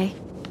you are. A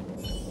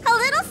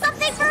little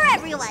something for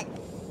everyone.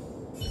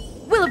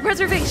 Will of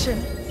preservation.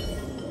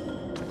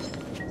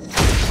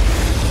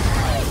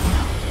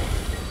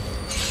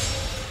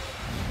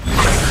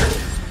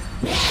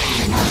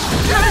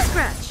 Not a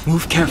scratch.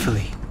 Move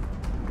carefully.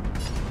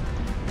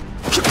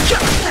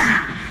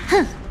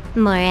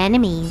 More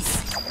enemies.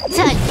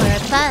 Time for a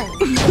buzz.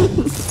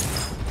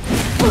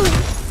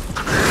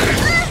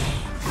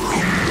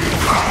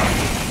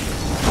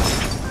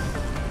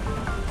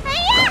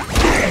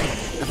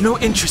 No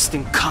interest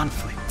in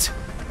conflict.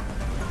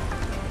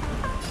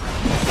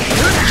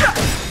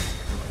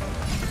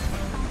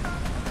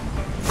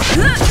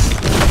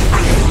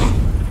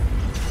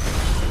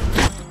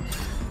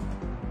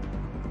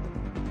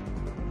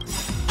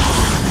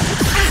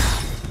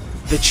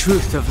 The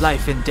truth of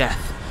life and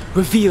death,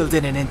 revealed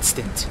in an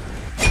instant.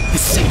 The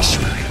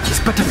sanctuary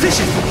is but a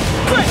vision.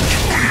 Break!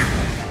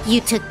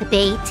 You took the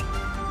bait.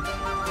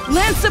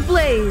 Lance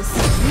ablaze.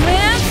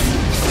 Lance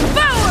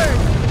forward!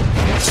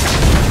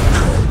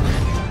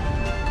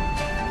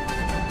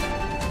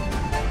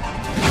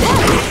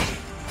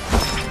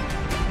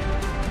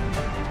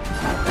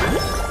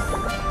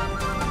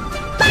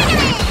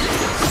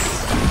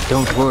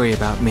 Don't worry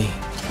about me.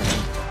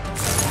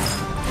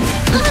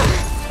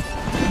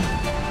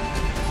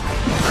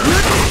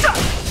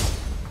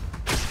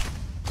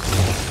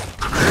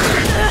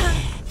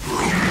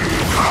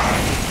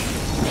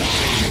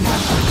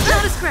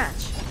 Not a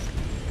scratch.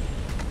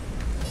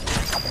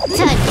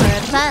 Time for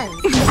a buzz.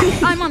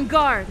 I'm on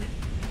guard.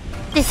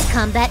 This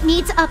combat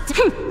needs up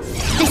to...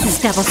 This is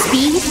double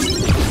speed.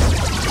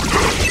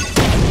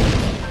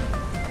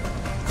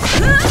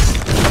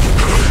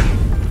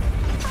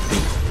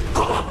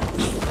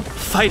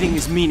 Fighting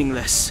is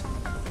meaningless.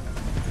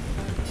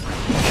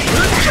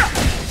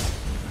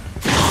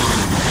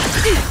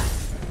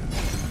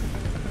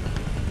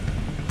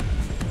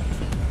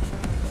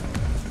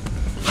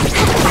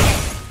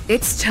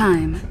 It's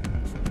time.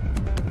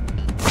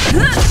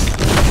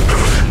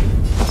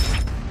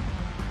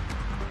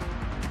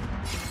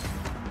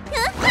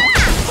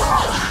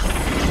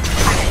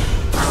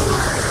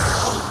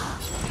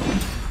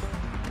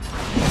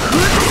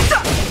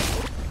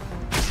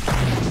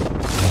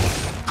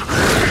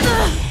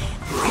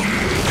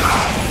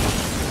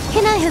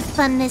 Can I have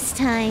fun this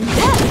time?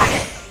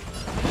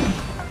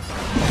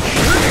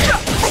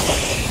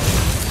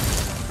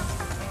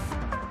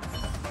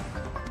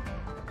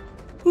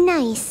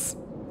 Nice.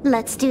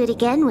 Let's do it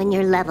again when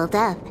you're leveled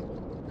up.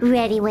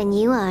 Ready when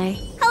you are. A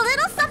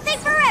little something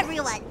for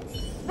everyone.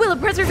 Will of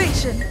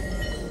preservation.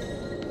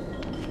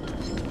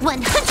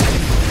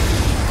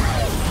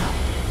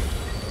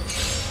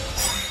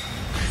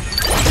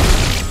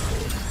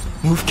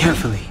 100. Move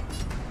carefully.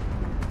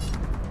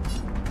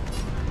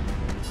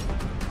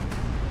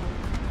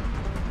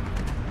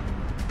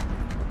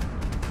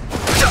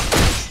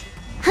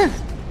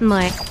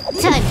 More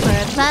time for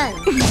a buzz.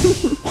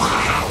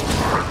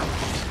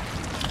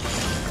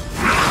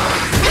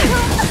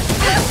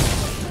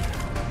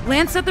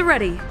 Lance at the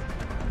ready.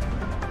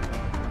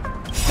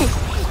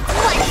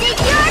 What's in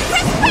your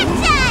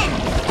prescription?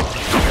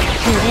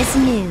 Who is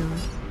new?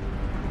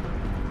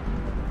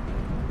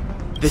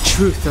 The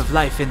truth of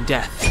life and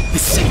death. The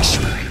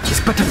sanctuary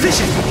is but a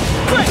vision.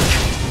 Break!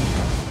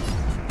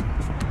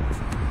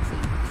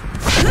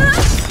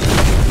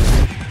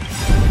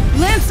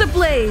 Lance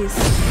ablaze!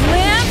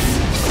 Lance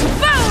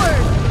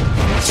forward!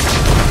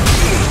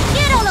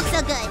 You don't look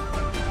so good.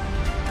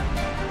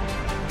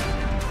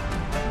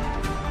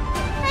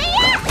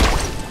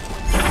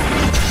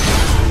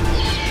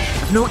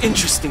 I've no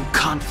interest in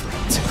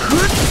conflict.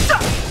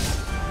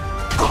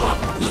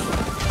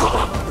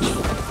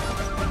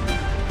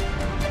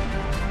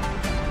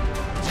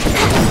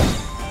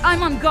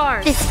 I'm on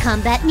guard. This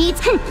combat needs...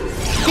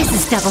 This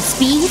is double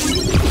speed.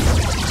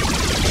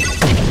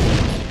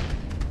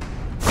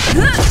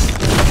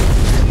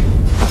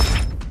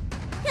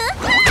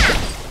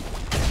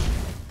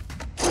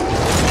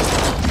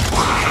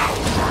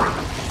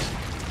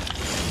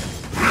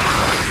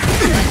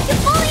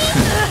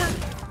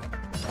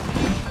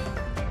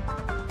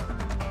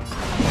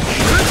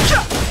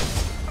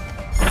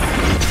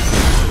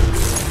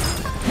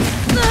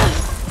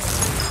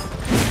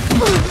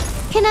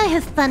 Can I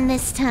have fun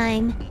this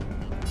time?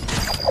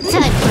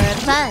 Time for a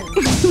buzz.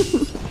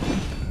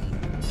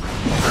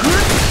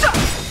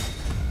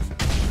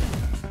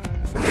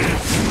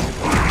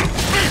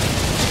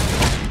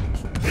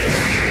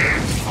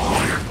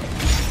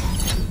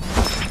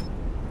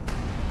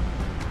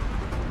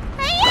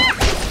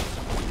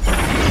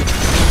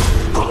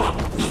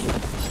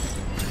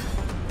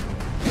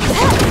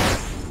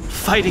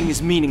 Fighting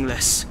is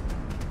meaningless.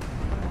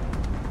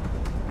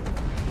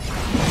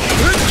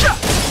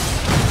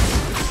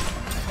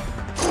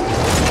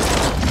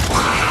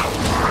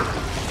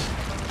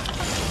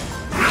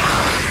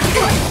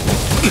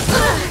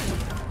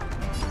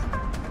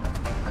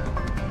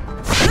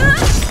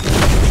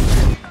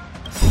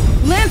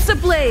 Lance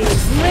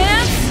ablaze!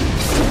 Lance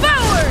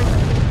forward!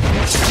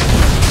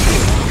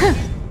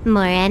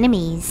 More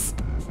enemies.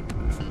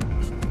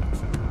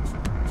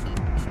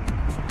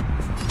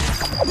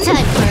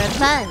 Time for a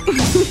buzz.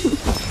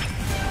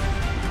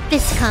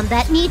 This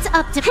combat needs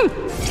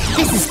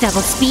This is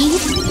double speed.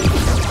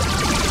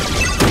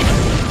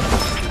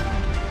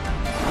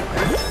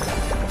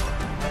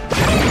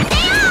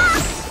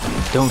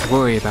 Don't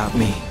worry about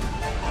me.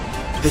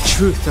 The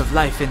truth of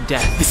life and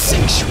death. The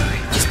sanctuary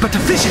is but a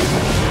vision.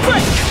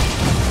 Break!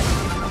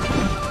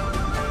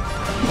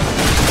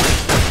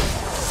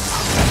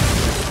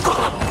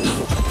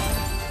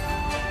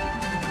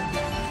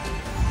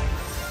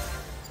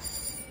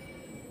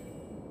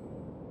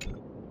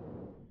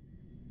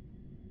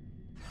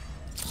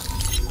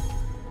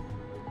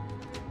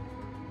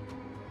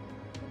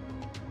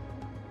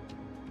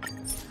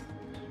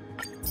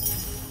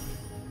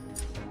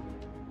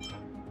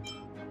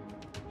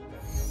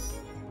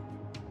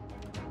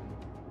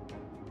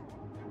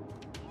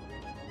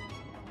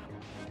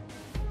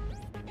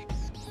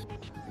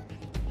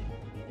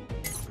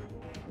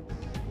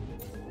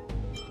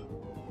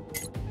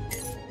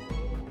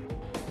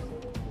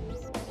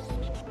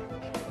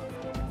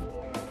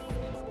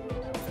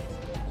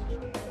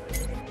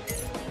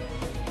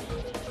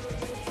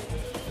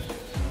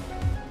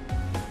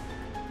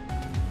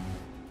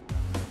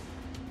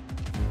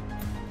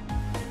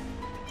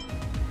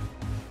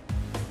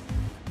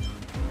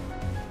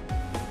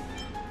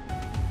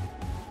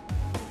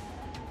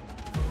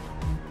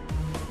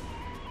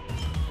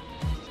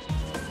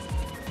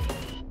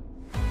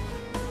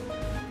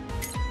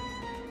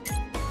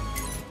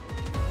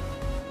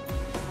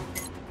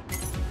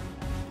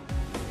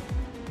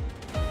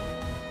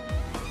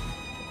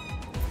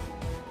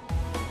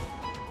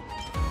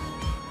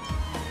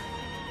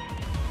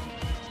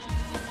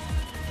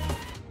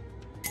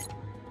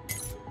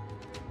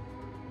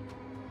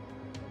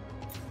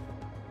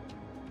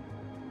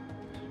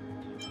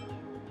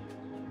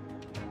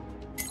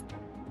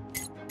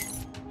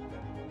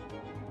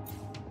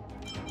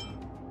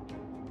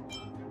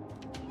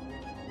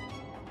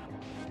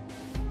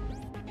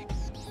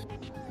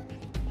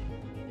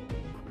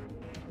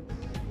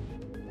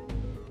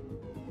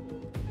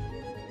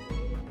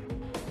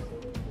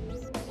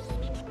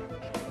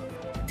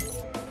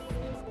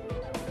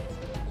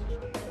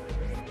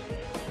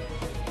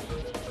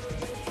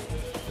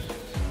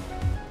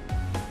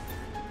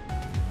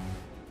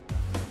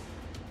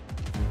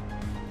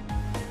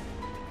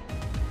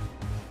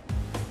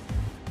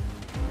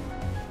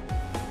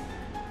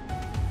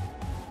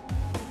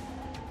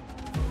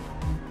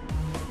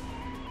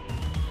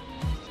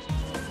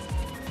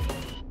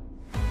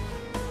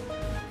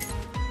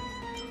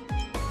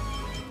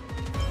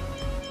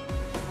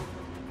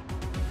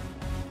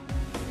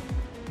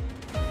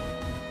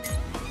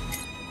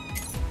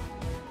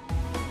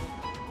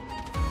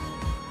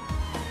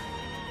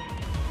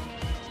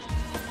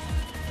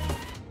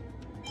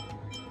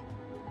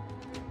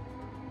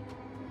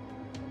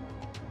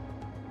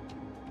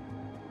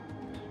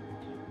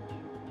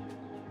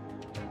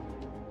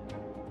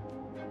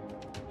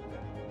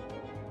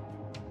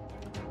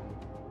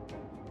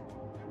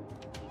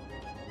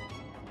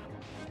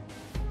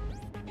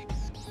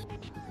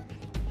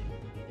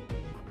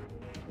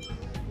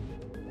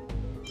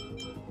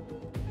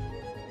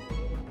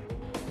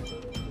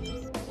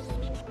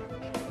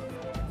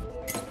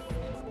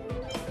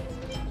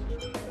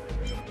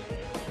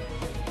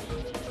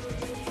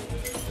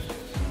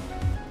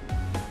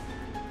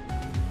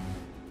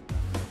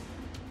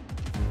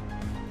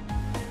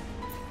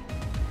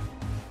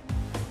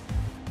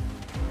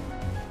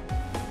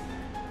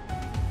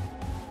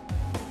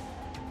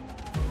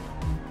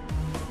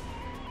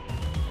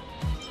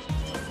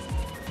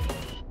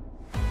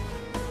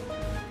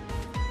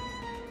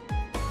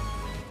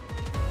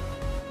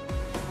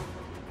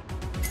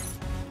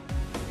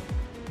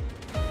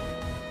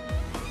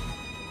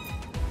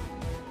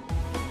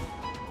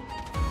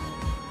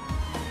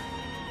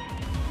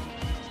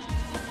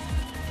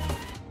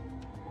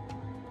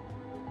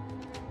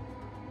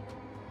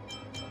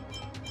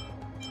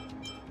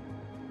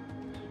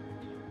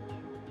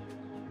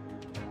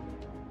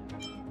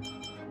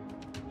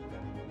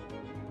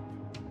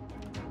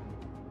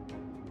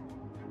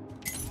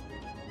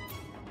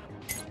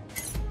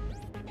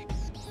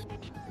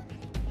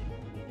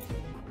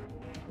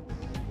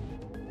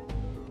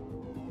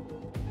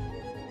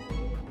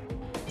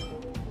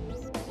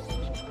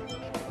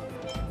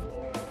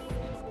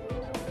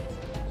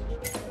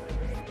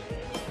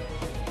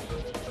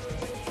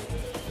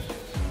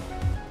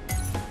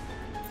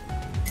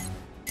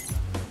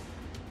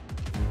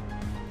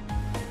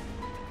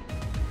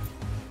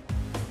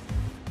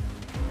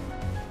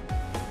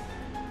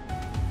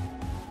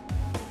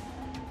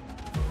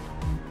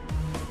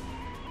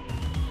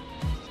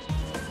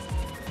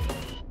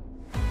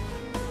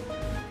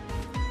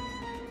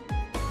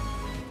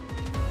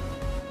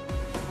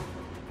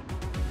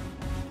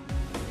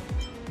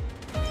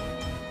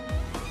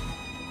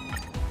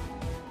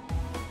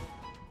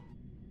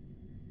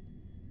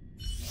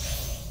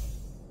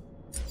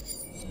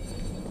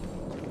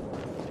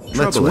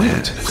 Let's trouble win.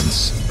 ahead.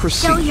 Show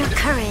Proceed. your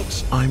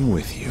courage. I'm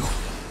with you.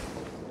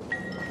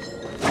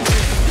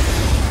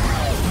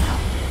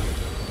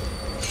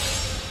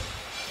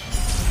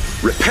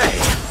 Repay.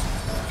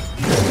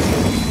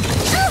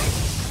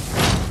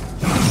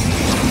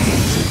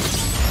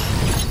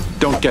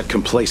 Don't get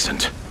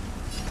complacent.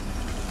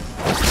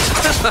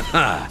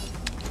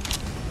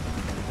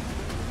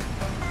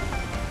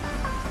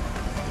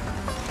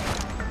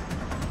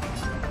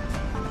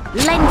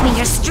 Lend me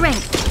your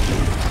strength.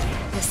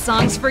 This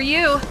song's for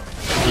you.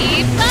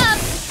 Keep up!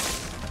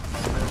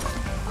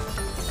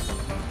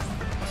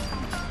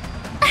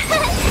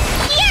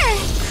 Here!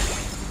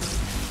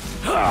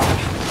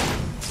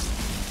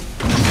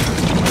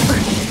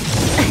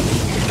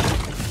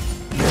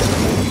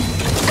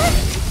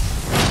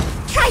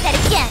 Try that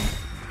again.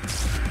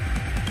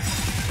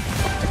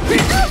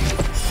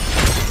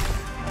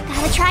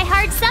 Gotta try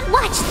hard some.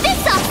 Watch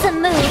this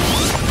awesome move.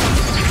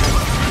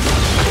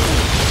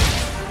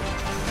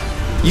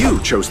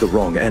 You chose the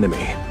wrong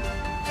enemy.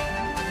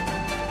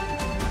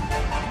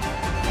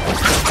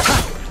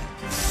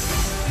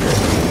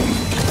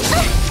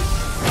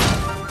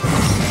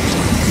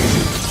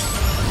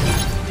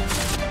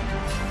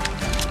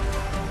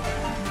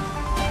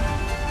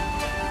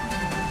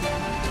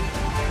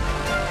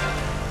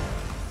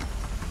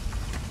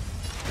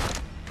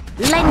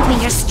 Lend me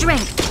your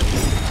strength.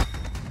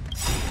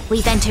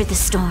 We've entered the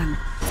storm.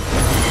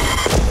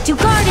 To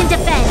guard and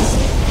defend.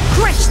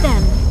 Crush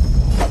them.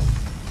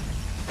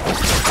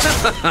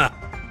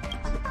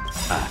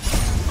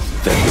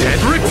 The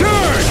dead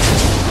return!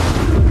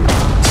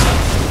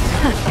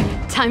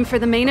 Time for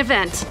the main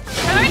event.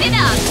 Turn it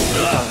up.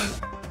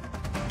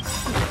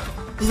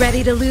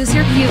 Ready to lose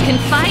your... You can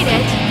fight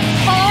it,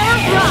 or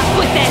rock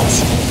with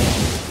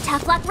it!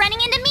 Tough luck running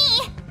into me.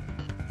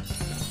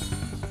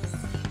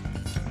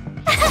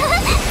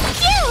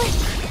 Phew!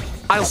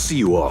 I'll see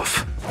you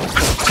off.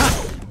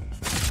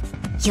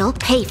 You'll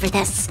pay for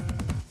this.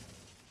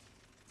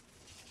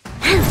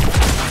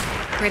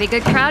 Pretty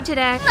good crowd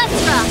today. Let's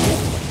rock.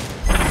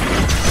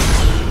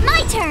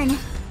 My turn.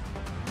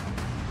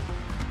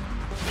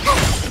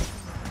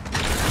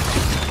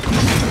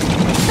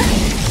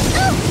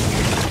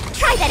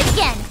 Try that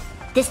again.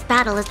 This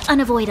battle is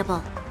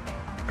unavoidable.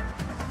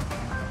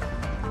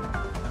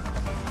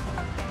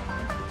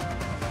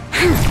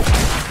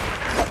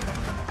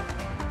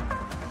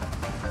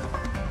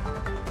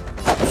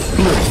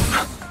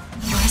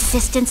 Your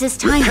assistance is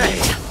timely.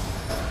 Repay.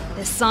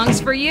 This song's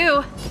for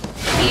you.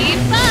 Keep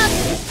up!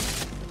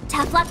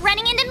 Tough luck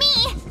running into me!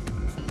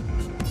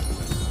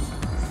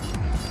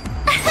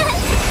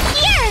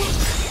 Here!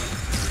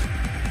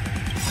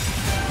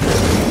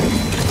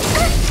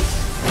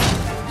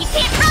 You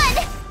can't run!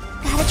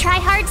 Gotta try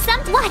hard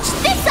some. Watch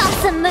this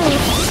awesome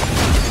move!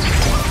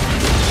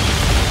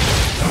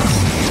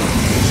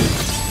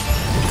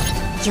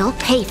 You'll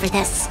pay for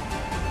this.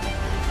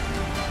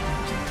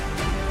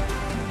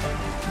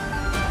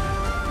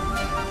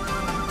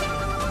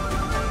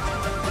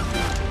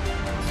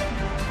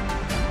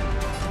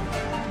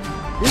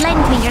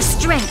 Lend me your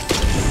strength.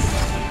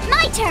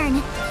 My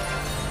turn.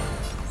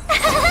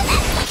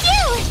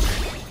 Phew!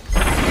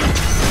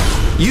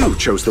 You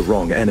chose the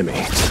wrong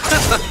enemy.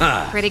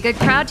 Pretty good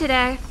crowd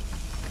today.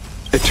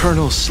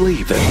 Eternal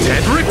sleep. The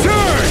dead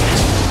return!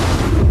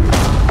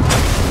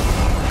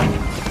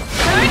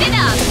 Turn it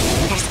up.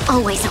 There's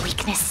always a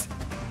weakness.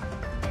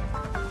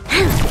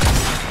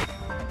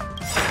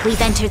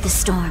 We've entered the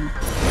storm.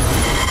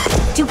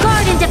 To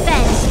guard and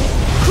defend.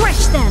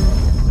 Crush them.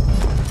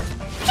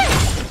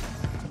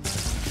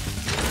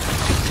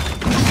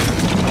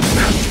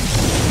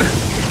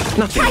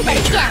 Nothing Try that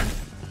major. again.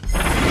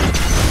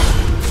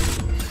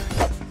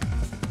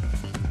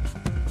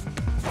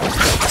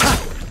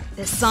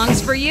 This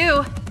song's for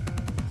you.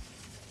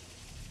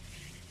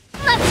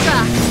 Let's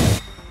rock.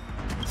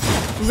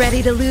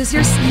 Ready to lose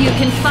your... You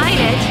can fight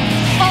it,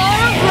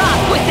 or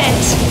rock with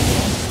it!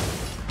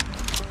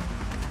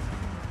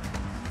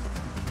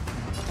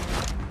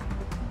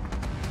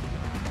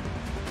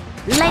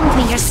 Lend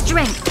me your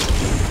strength.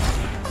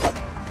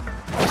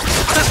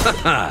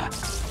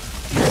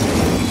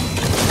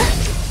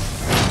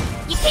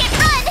 You can't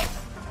run.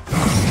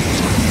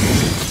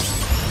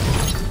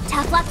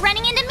 Tough luck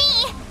running into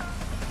me.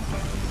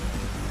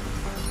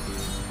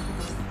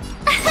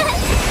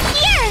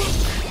 Here.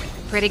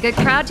 Pretty good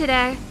crowd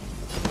today.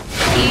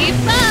 Keep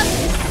up!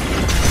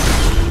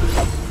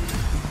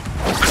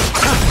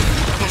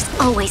 There's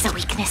always a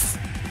weakness.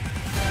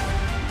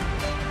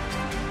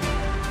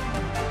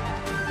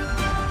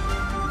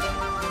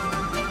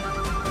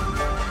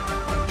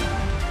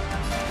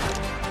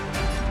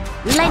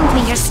 Lend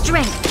me your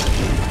strength.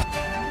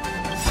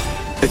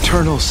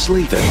 Eternal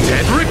sleep. The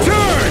dead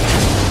return!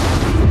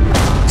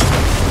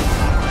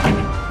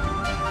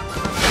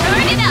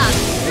 Turn it up.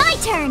 My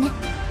turn.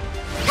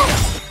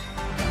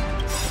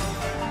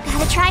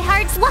 Gotta try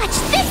hard. Watch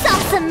this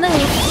awesome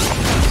move.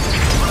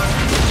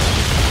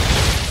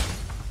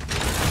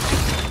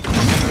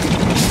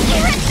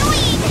 You're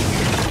annoying.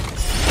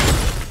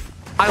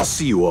 I'll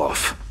see you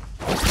off.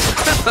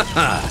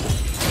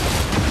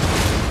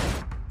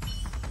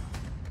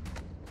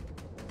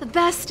 The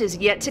best is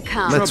yet to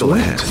come. Let's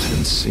wait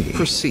and see.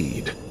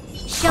 Proceed.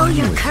 Show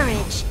your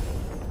courage.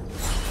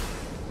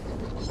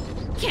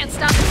 Can't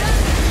stop.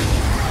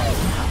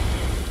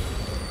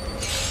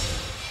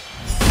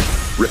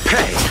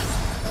 Repay.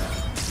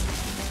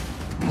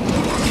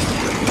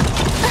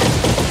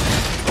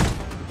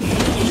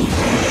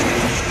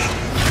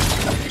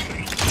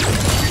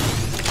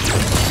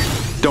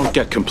 Don't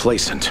get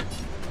complacent.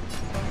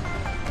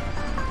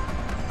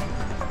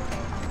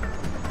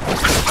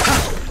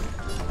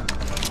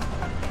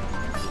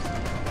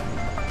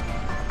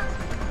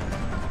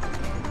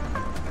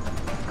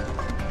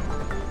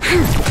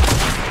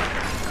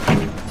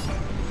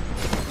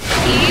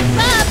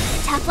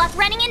 Tough luck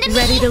running into me.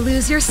 Ready to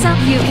lose yourself?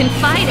 You can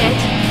fight it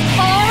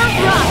or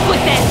rock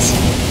with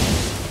it.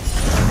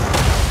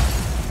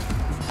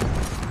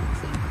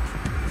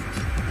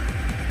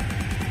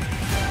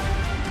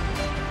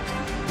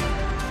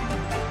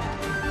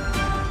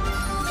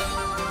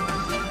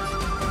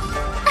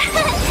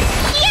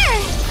 Here!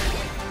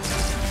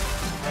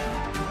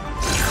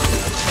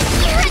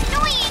 You're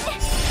annoying!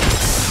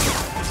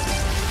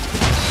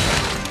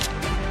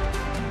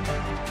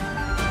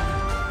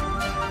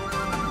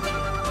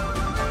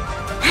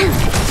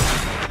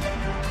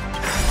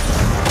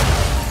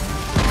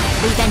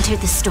 We've entered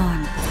the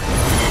storm.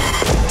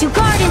 To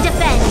guard and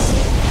defend!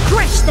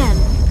 Crush them!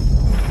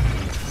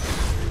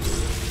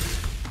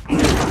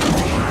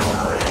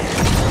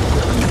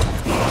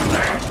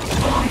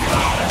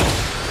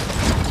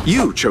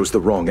 You chose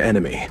the wrong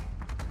enemy.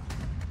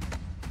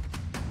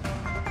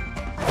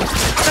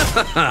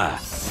 Turn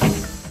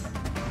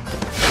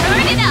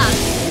it up.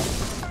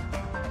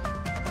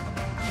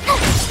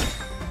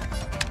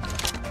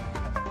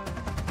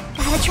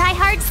 Gotta try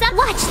hard some.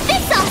 Watch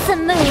this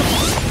awesome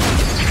move!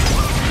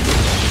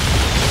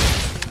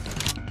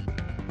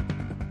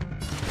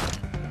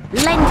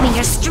 Lend me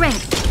your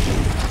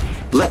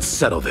strength. Let's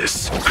settle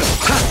this.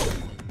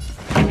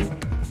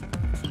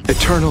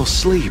 Eternal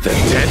sleep. The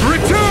dead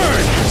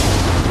return!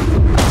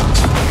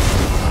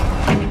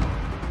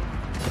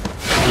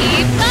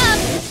 Keep up.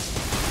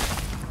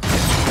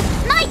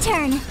 My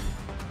turn!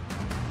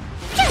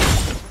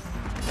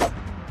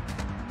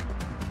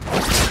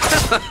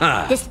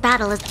 This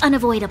battle is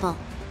unavoidable.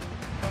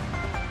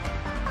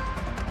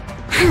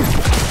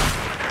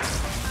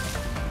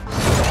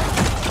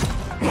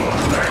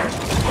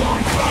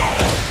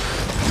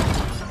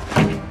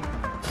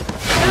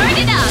 Turn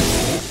it up.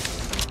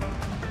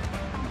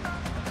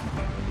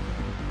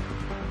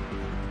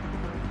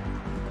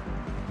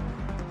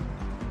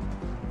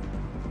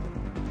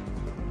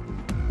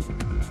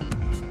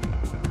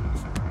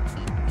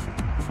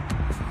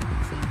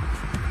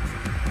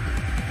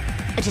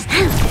 I just...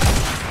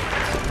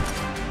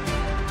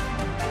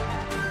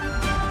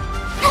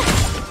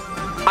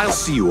 I'll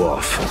see you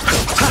off.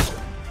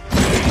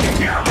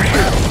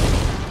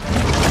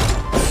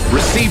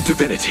 Receive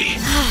divinity.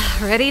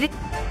 Ready to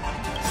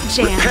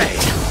jam. Repay.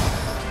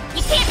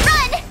 You can't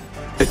run!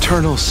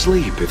 Eternal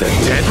sleep. The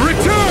dead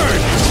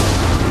return!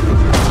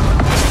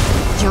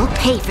 You'll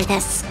pay for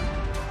this.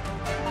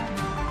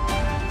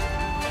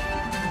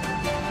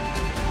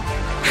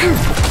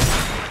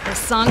 This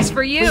song's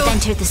for you. We've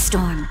entered the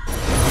storm.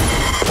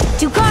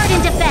 To guard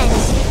and defend!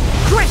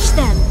 Crush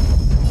them!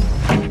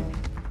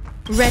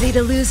 Ready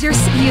to lose your...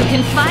 You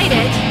can fight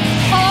it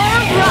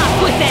or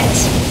rock with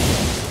it.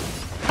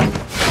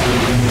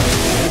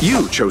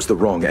 You chose the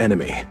wrong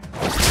enemy.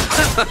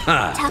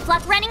 Tough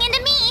luck running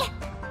into me!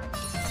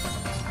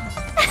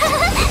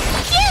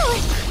 Phew!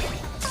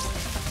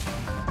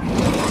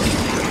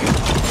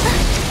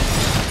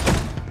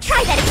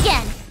 Try that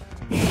again!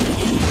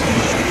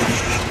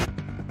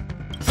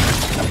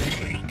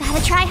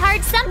 Gotta try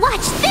hard some.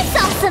 Watch this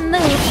awesome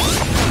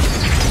move!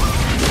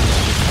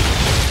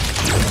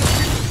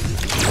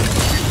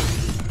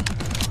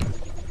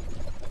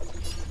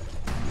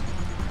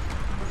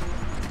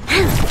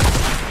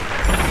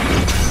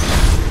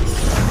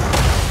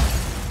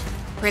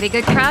 Pretty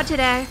good crowd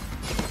today.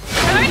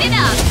 Turn it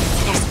up.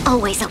 There's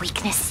always a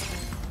weakness.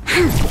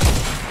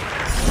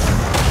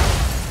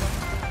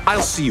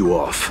 I'll see you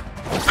off.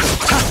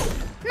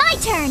 My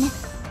turn!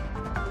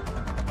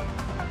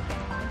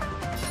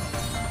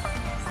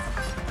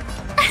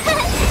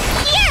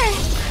 Here!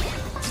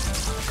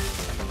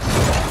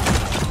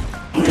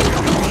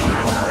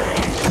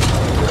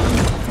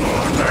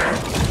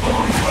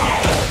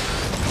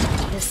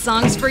 This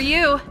song's for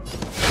you.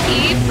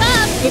 Keep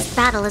up. This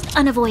battle is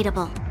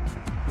unavoidable.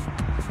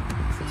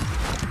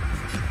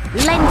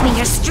 Lend me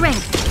your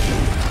strength.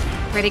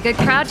 Pretty good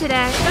crowd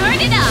today. Turn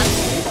it up.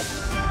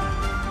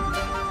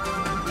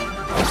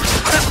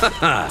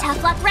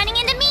 Tough luck running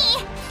into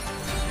me.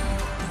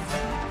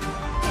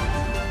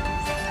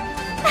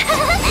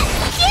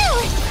 Phew!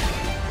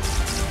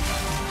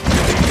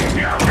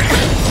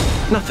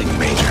 Nothing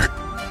major.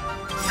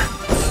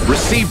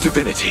 Receive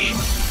divinity.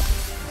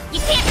 You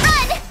can't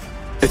run!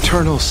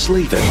 Eternal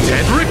sleep. The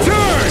dead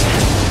return!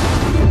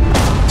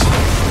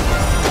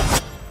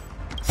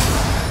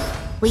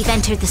 We've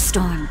entered the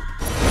storm.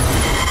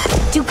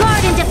 To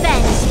guard and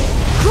defend!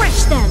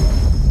 Crush them!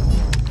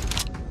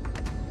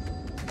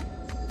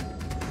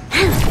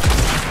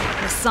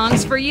 This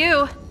song's for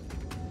you.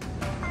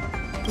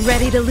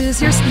 Ready to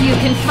lose your... You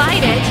can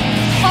fight it,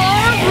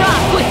 or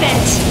rock with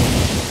it!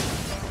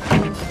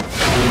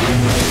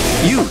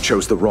 You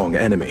chose the wrong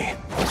enemy.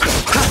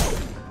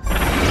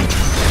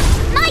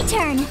 My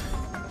turn!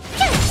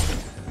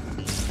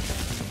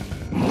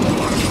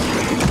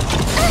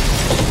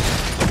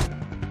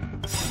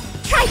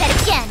 Try that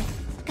again!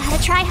 Gotta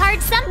try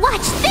hard some.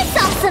 Watch this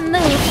awesome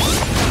move!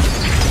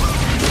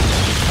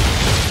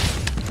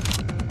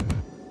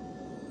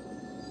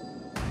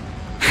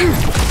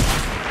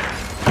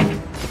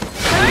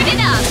 Turn it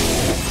up!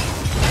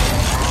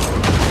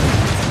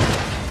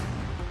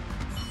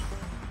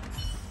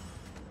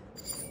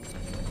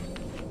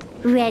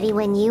 Ready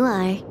when you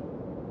are.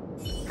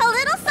 A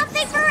little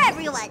something for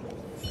everyone!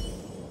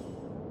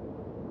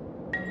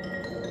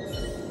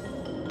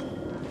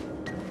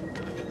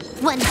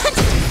 100!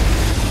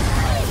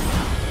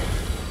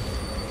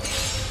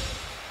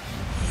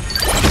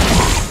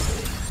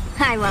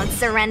 I won't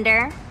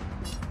surrender.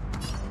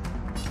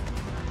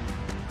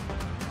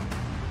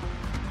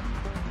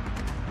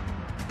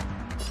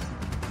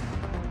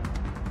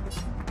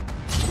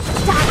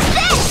 Dodge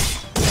this!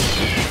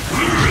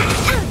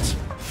 Ouch!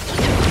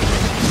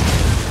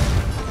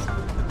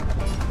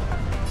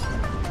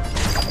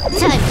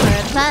 Time for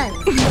a buzz.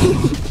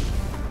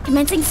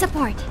 Commencing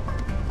support.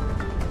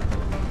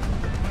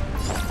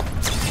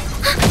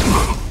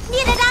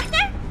 Need a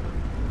doctor?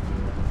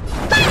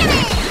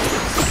 Vitamin!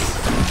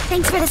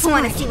 Thanks for the support.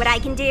 Want to see what I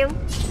can do?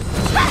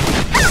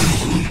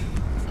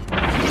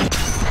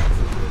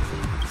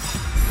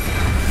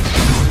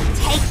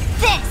 Take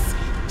this!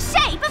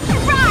 Shape of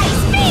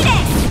surprise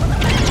Venus!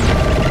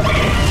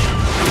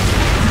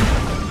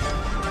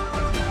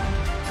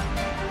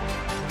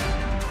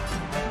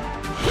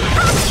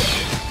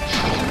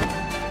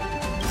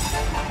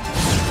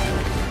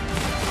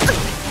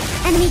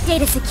 Enemy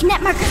data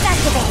net markers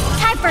activate.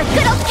 Time for a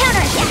good old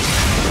counterattack.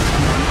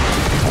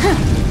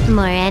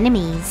 More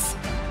enemies.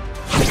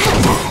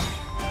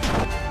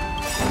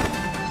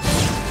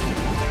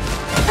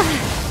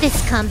 This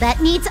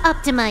combat needs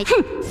optimize.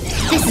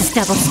 This is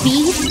double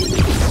speed.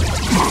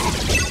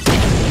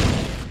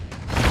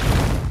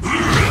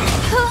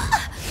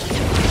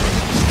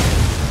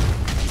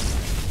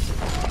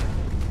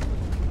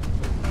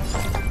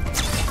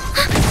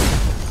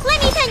 Let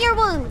me tend your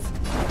wounds.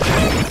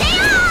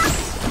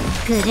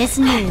 Good as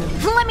new.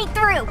 Let me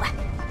through.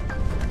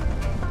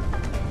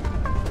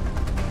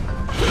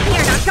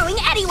 You're not going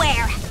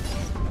anywhere.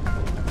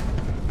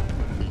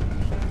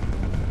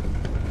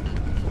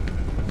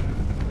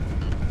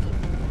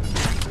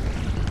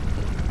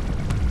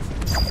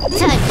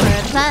 Time for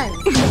a buzz.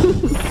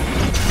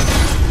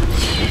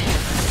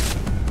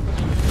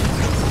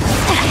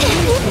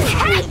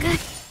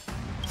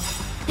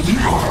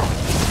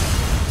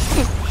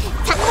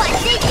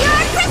 What's in your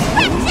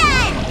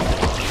prescription?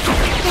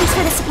 Thanks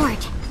for the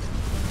support.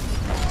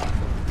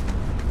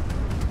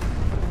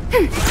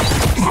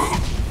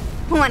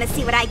 Want to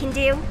see what I can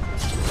do?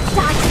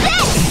 Dodge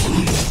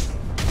this!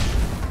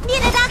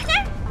 Need a doctor?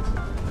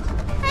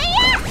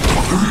 Hiya!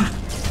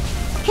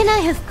 Can I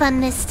have fun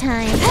this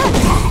time?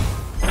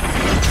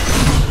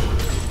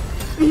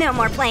 No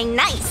more playing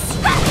nice.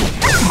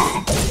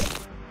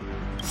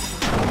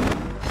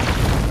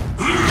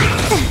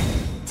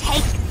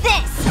 Take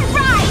this!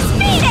 Rise,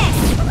 Venus!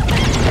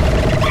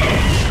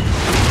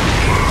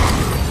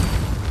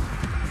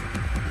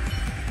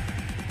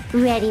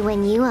 Ready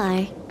when you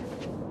are.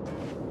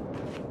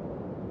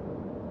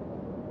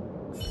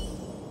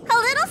 A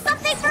little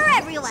something for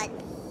everyone.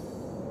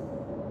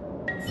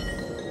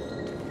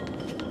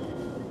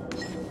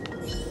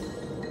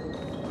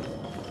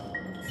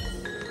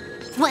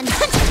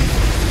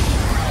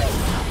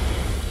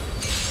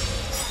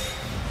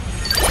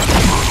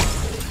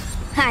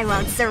 I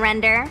won't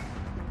surrender.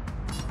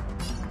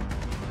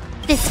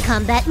 This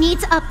combat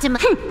needs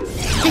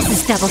This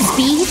is double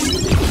speed.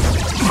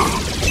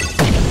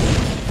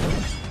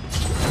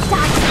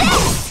 Dodge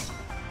this!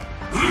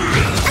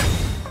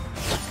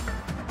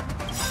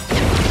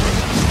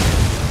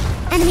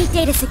 Enemy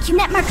data secure.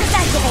 Net markers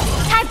activate.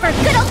 Time for a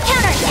good old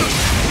counterattack.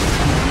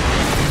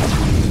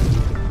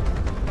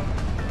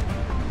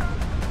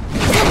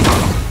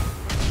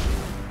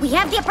 We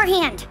have the upper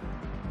hand.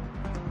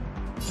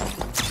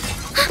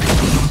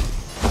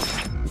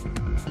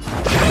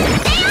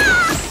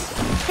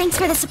 Thanks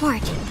for the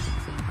support.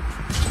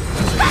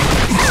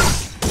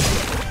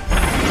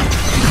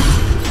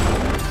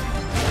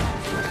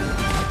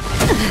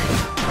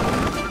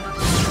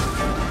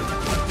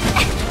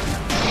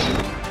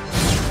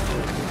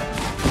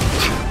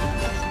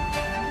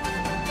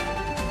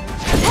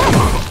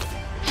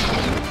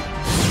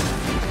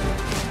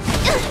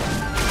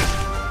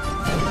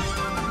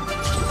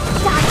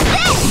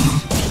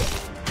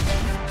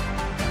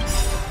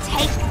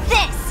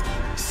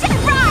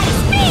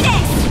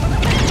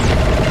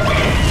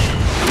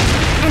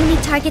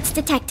 Targets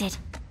detected.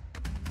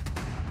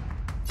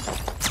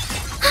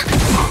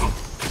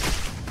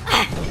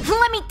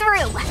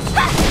 through!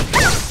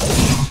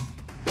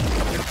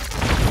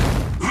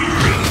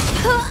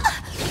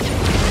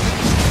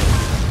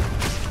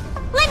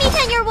 Let me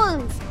tend your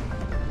wounds!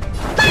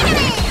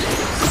 Spider-Man!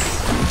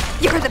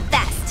 You're the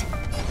best!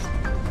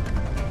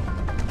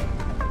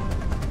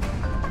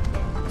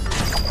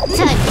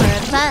 Time for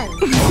a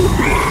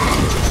fun!